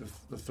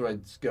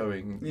threads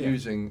going,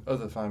 using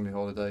other family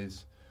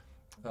holidays,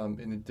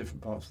 in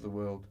different parts of the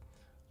world,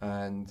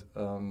 and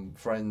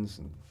friends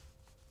and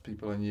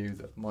people I knew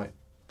that might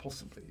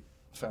possibly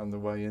found their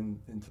way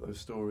into those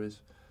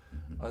stories,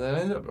 and then I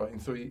ended up writing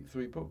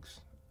three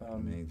books.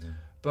 Amazing.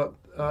 But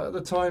at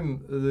the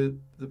time,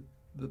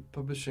 the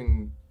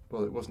publishing,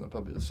 well, it wasn't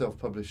a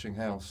self-publishing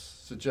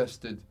house,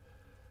 suggested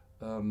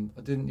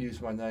I didn't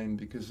use my name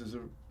because there's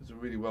a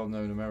really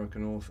well-known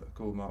American author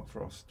called Mark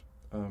Frost,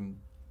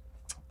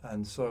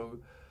 and so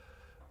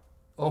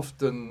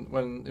often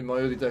when in my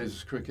early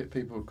days of cricket,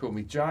 people would call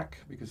me Jack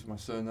because of my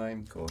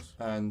surname, Of course.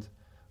 and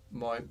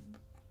my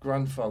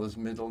grandfather's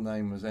middle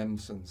name was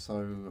Emson,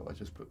 so I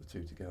just put the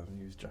two together and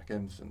used Jack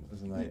Emson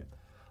as a name.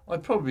 Yeah. I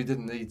probably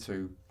didn't need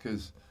to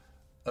because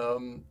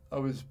I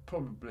was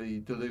probably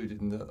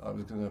deluded in that I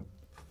was going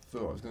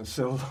to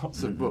sell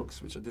lots of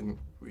books, which I didn't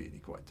really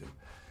quite do.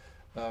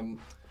 And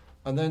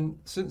then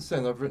since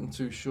then, I've written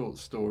 2 short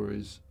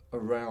stories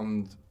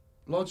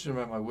largely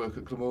around my work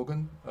at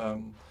Glamorgan.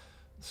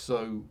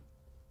 So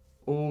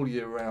all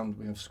year round,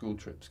 we have school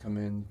trips come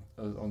in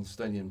on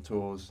stadium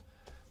tours,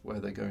 where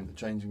they go into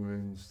changing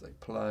rooms, they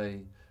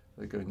play,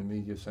 they go in the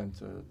media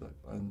centre,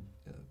 and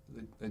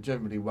they're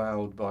generally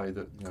wowed by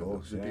the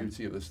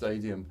beauty of the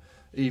stadium.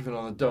 Even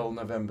on a dull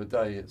November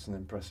day, it's an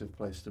impressive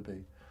place to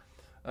be.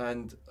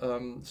 And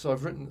so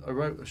I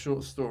wrote a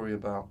short story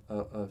about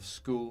a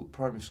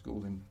primary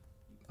school in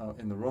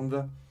the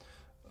Rhondda,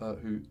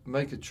 who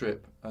make a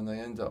trip and they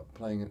end up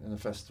playing in a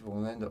festival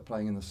and they end up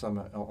playing in the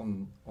summer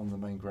on the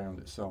main ground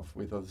itself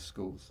with other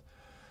schools.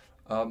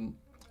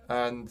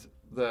 And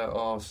there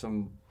are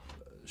some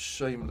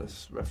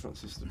shameless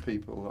references to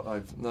people that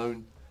I've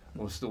known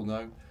or still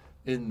know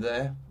in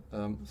there.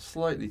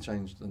 Slightly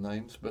changed the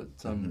names, but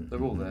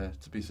they're all there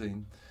to be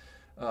seen.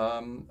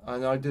 And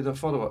I did a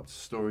follow-up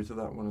story to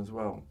that one as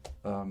well.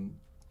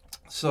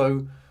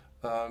 So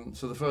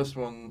the first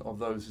one of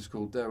those is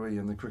called Derry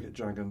and the Cricket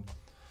Dragon,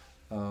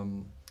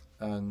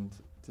 and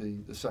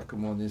the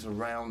second one is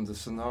around the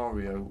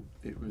scenario.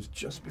 It was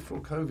just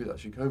before COVID,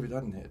 actually. COVID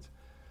hadn't hit,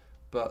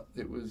 but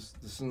it was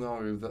the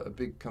scenario that a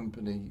big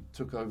company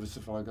took over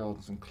Sapphire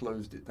Gardens and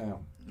closed it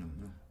down,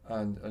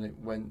 and it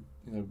went,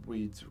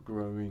 weeds were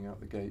growing out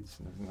the gates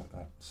and everything like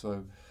that.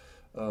 So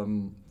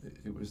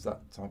it was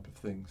that type of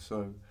thing.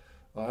 So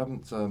I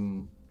haven't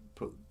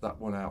put that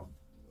one out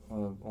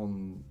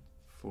on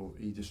for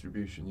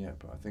e-distribution yet,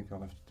 but I think I'll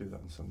have to do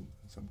that in some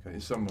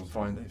case.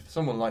 If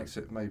someone likes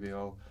it, maybe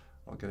I'll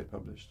get it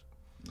published.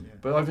 Yeah.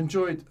 But I've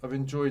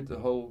enjoyed the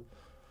whole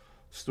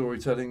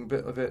storytelling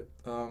bit of it,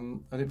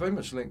 and it very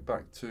much linked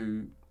back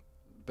to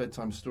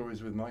bedtime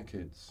stories with my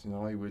kids.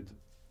 I would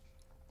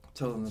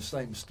tell them the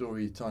same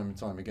story time and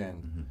time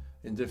again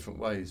in different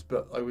ways,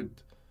 but I would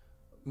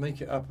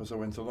make it up as I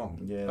went along.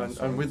 Yeah,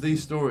 and with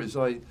these stories,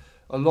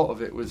 a lot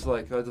of it was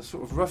like I had a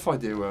sort of rough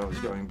idea where I was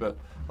going, but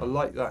I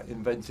like that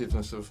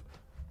inventiveness of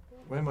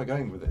where am I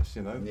going with this?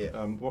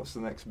 What's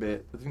the next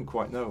bit? I didn't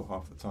quite know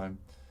half the time.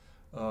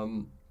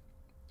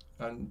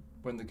 And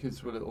when the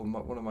kids were little,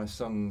 one of my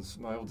sons,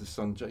 my oldest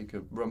son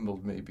Jacob,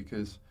 rumbled me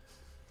because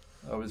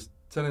I was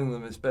telling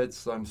them this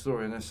bedtime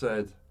story, and I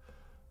said,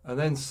 and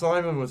then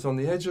Simon was on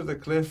the edge of the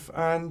cliff,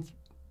 and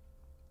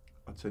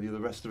I'll tell you the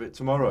rest of it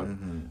tomorrow.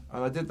 And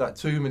I did that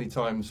too many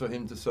times for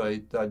him to say,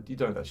 Dad, you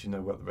don't actually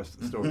know what the rest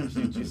of the story is.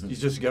 You're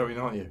just going,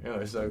 aren't you?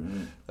 So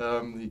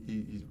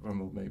he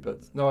rumbled me. But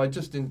no, I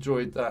just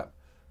enjoyed that.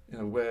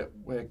 Where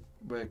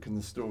can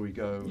the story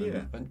go?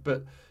 Yeah.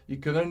 But you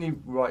can only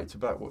write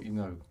about what you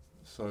know.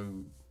 So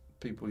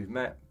people you've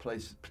met,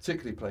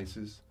 particularly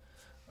places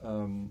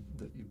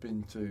that you've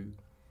been to,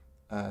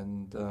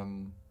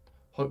 and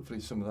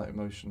hopefully some of that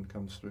emotion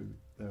comes through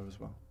there as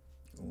well.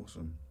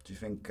 Awesome. Do you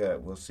think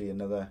we'll see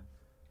another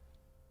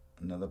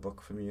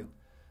book from you?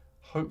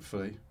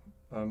 Hopefully.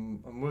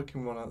 I'm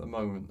working one at the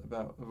moment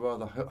about a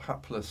rather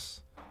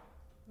hapless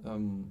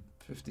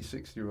 50,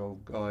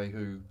 60-year-old guy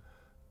who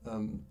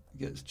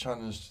gets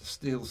challenged to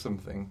steal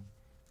something,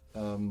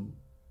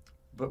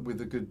 but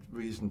with a good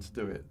reason to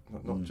do it,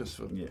 not just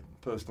for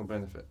personal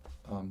benefit.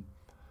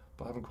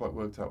 But I haven't quite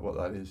worked out what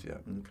that is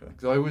yet. Okay.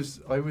 Because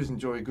I always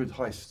enjoy a good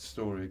heist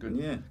story, a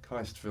good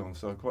heist film.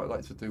 So I quite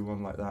like to do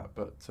one like that,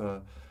 but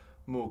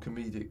more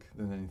comedic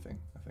than anything,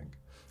 I think.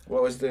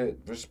 What was the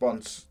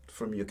response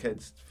from your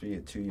kids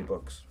to your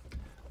books?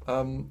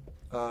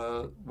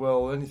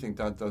 Well, anything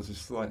Dad does is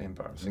slightly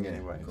embarrassing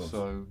anyway.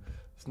 So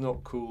it's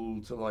not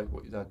cool to like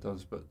what your dad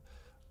does, but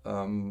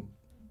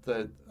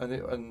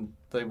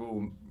they were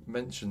all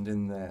mentioned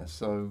in there.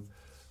 So.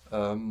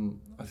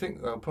 I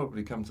think they'll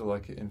probably come to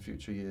like it in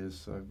future years,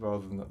 so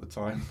rather than at the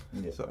time.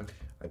 Yeah. So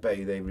I bet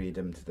you they read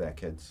them to their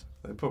kids.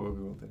 They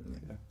probably will do.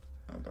 Yeah.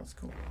 Oh, that's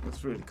cool.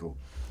 That's really cool.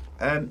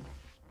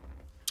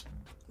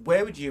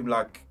 Where would you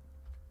like?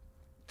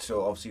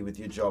 So obviously, with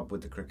your job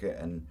with the cricket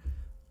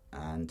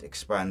and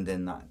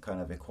expanding that kind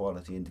of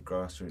equality into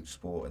grassroots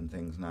sport and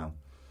things now,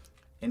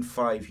 in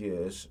 5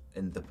 years,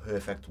 in the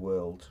perfect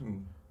world,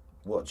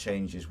 what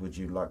changes would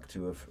you like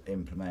to have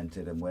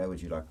implemented, and where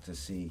would you like to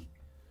see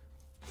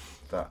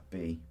that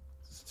be?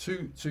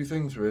 Two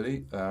things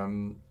really.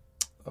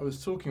 I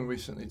was talking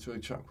recently to a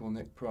chap called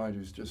Nick Pride,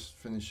 who's just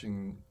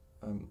finishing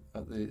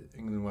at the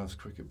England and Wales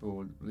Cricket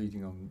Board,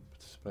 leading on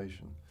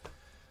participation.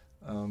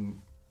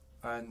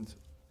 And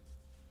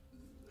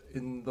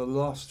in the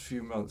last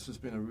few months, there's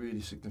been a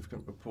really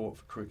significant report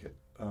for cricket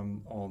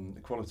on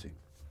equality,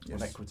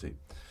 on equity.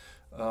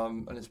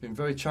 And it's been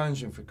very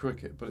challenging for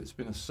cricket, but it's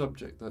been a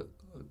subject that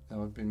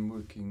I've been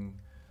working,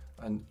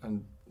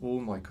 and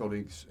all my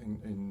colleagues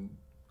in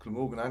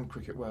Glamorgan and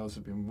Cricket Wales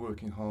have been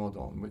working hard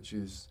on, which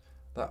is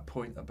that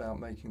point about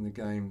making the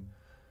game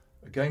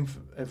a game for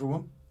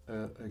everyone,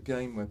 a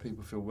game where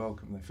people feel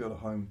welcome, they feel at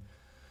home,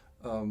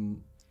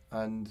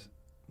 and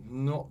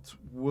not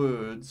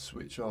words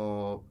which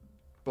are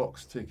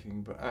box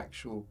ticking, but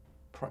actual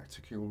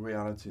practical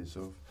realities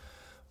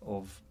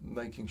of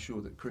making sure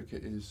that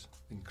cricket is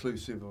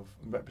inclusive of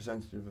and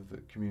representative of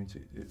the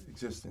community it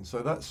exists in.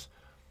 So that's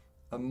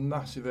a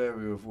massive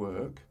area of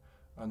work,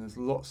 and there's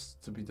lots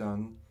to be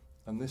done.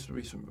 And this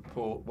recent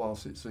report,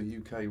 whilst it's a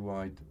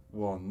UK-wide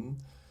one,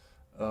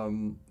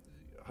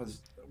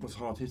 was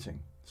hard-hitting.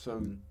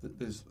 So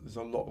there's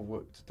a lot of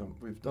work to do.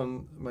 We've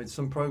made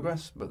some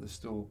progress, but there's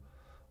still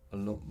a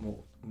lot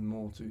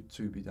more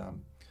to be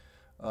done.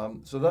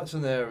 So that's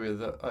an area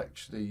that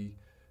actually,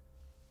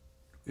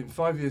 in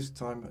 5 years'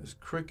 time, as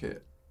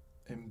cricket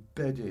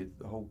embedded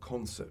the whole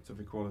concept of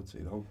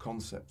equality, the whole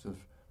concept of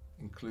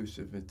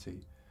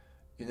inclusivity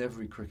in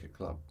every cricket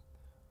club.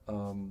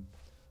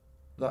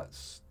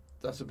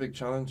 That's a big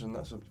challenge, and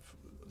that's a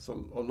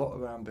lot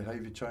around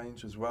behaviour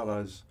change as well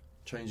as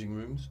changing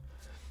rooms.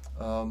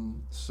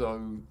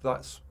 So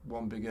that's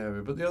one big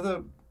area. But the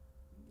other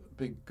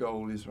big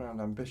goal is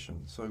around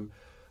ambition. So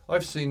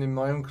I've seen in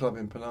my own club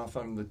in Penarth,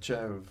 I'm the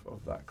chair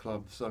of that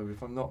club, so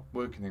if I'm not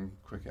working in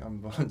cricket, I'm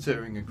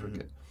volunteering in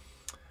cricket.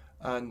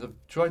 And I've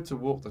tried to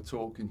walk the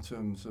talk in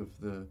terms of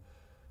the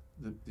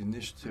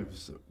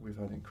initiatives that we've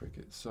had in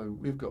cricket. So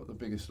we've got the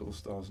biggest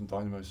All-Stars and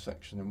Dynamos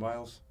section in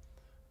Wales,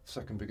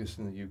 second biggest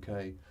in the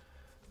UK,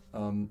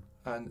 and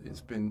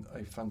it's been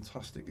a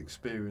fantastic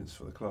experience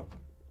for the club.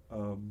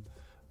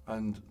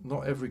 And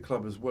not every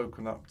club has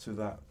woken up to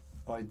that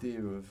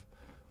idea of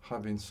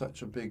having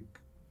such a big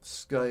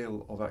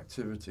scale of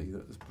activity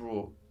that has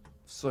brought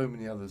so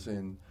many others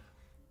in.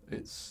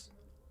 It's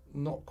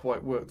not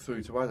quite worked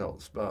through to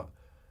adults, but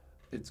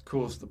it's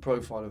caused the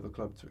profile of the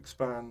club to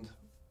expand.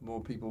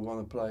 More people want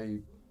to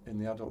play in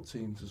the adult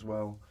teams as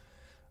well.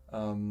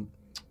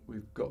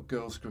 We've got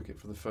girls cricket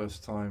for the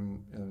first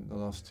time in the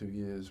last 2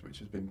 years, which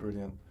has been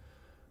brilliant.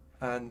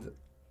 And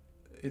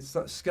it's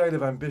that scale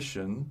of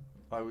ambition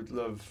I would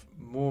love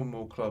more and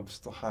more clubs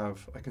to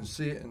have. I can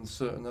see it in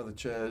certain other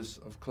chairs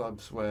of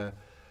clubs where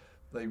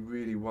they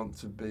really want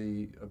to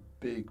be a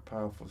big,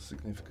 powerful,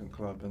 significant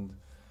club. And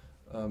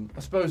I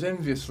suppose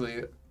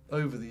enviously,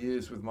 over the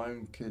years with my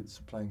own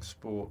kids playing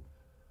sport,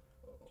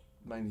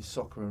 mainly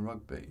soccer and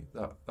rugby,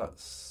 that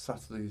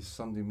Saturday,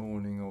 Sunday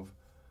morning of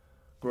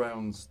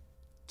grounds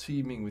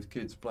teeming with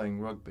kids playing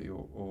rugby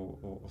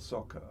or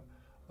soccer,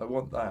 I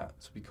want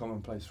that to be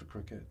commonplace for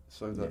cricket,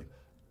 so that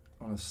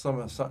on a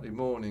summer Saturday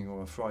morning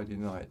or a Friday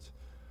night,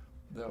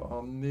 there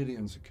are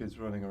millions of kids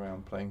running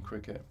around playing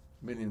cricket,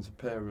 millions of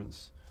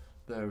parents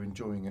there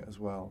enjoying it as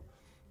well.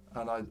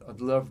 And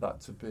I'd love that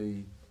to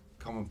be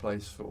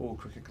commonplace for all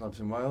cricket clubs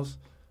in Wales,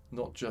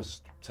 not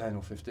just 10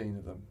 or 15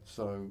 of them.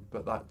 So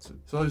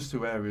those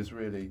two areas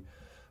really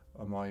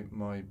are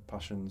my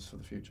passions for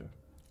the future.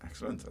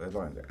 Excellent.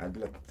 I'd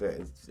look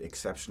the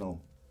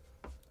exceptional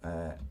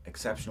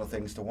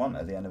things to want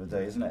at the end of the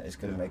day, isn't it? It's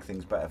going to make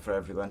things better for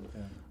everyone.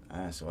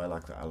 So I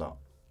like that a lot.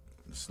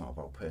 It's not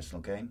about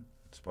personal gain;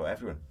 it's about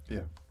everyone.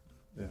 Yeah.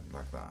 I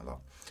like that a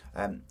lot.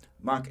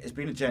 Mark, it's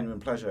been a genuine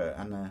pleasure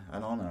and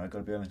an honour. I've got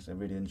to be honest. I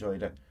really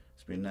enjoyed it.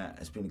 It's been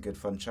a good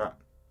fun chat.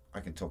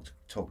 I can talk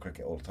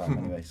cricket all the time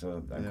anyway,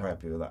 so I'm quite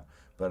happy with that.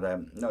 But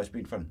no, it's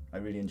been fun. I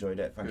really enjoyed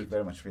it. Thank you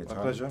very much for your time.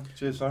 My pleasure.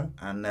 Cheers, Simon.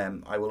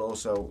 And I will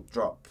also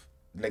drop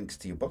links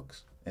to your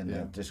books in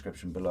the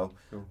description below,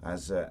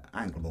 as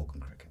and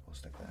Glamorgan Cricket. We'll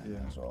stick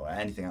there as well.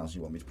 Anything else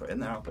you want me to put in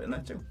there, I'll put in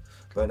there too.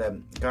 But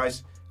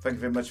guys, thank you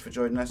very much for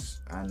joining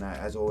us. And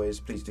as always,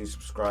 please do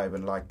subscribe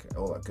and like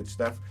all that good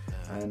stuff.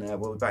 And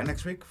we'll be back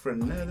next week for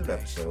another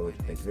episode.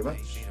 Thank you very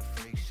much.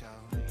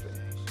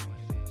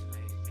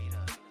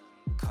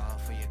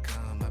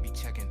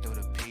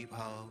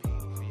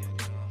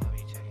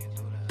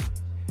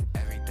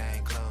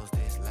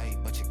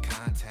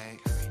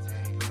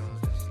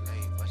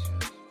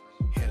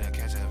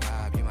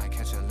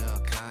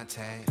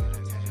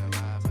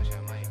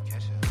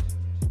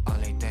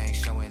 Only thing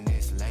showing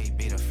this late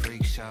be the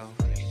freak show.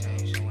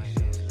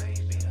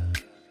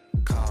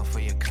 Call for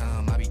your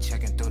cum, I be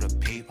checking through the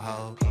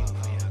peephole.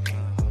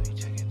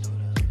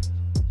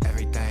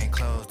 Everything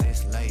closed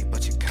this late,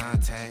 but your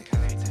contact.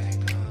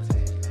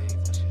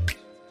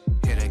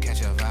 Here to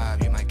catch a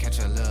vibe, you might catch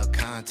a little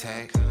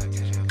contact.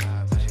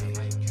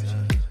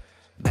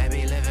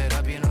 Baby, live it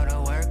up, you know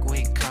the work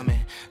week coming.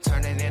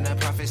 Turn it into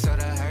profit, so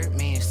the hurt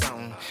means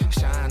something.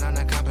 Shine on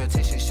the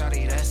competition,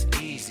 shorty, that's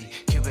easy.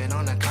 Cupid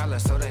on the collar,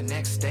 so the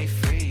next day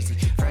freezy.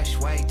 Fresh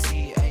white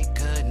tea, ain't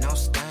good, no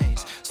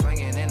stains.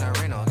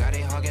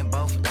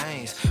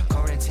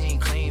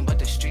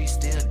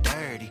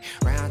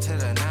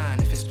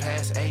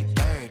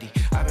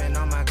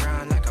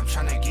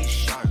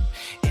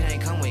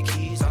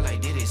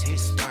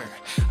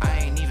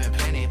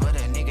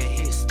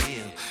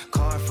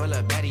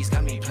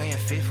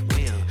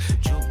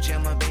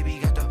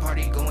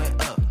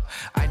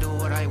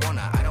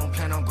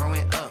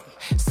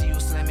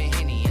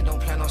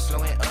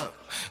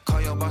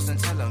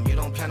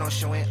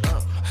 showing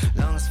up.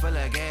 Lungs full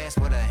of gas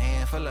with a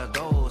handful of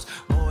goals.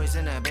 Boys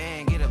in a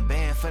band, get a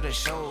band for the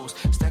shows.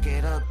 Stack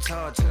it up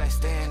tall till I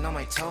stand on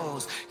my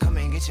toes. Come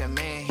and get your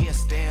man, he'll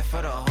stand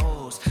for the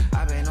hoes.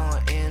 I been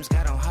on M's,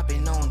 got on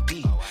hopping on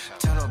D.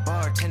 Tell the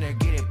bartender,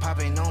 get it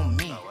popping on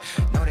me.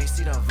 Know they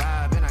see the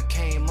vibe and I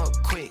came up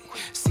quick.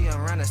 See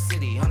around the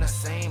city on the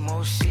same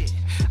old shit.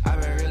 I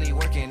been really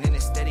working and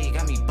it steady,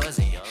 got me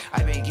buzzing.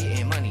 I been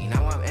getting money,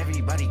 now I'm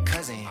everybody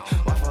cousin.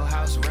 Waffle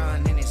House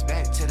run and it's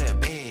back to the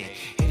bed.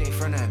 Hit it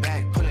from the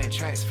back, pulling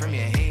tracks from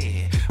your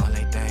head.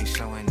 Only thing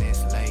showing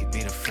this late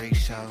be the freak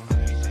show.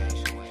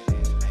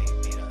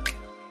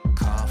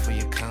 Call for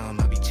your come,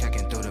 I be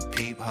checking through the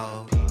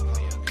peephole.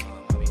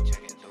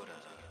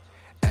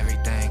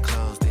 Everything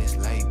closed this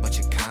late, but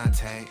your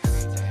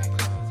contacts.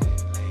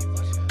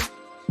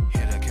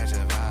 Here to catch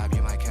a vibe,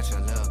 you might catch a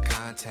little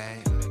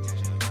contact.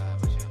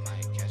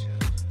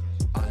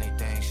 Only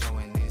thing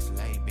showing this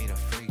late be the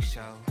freak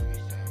show.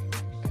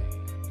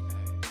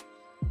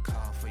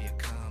 Call for your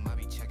come, I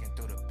be checking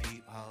through the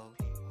peephole.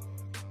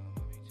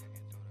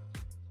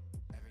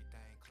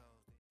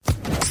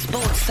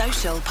 Sports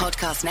Social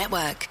Podcast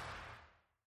Network.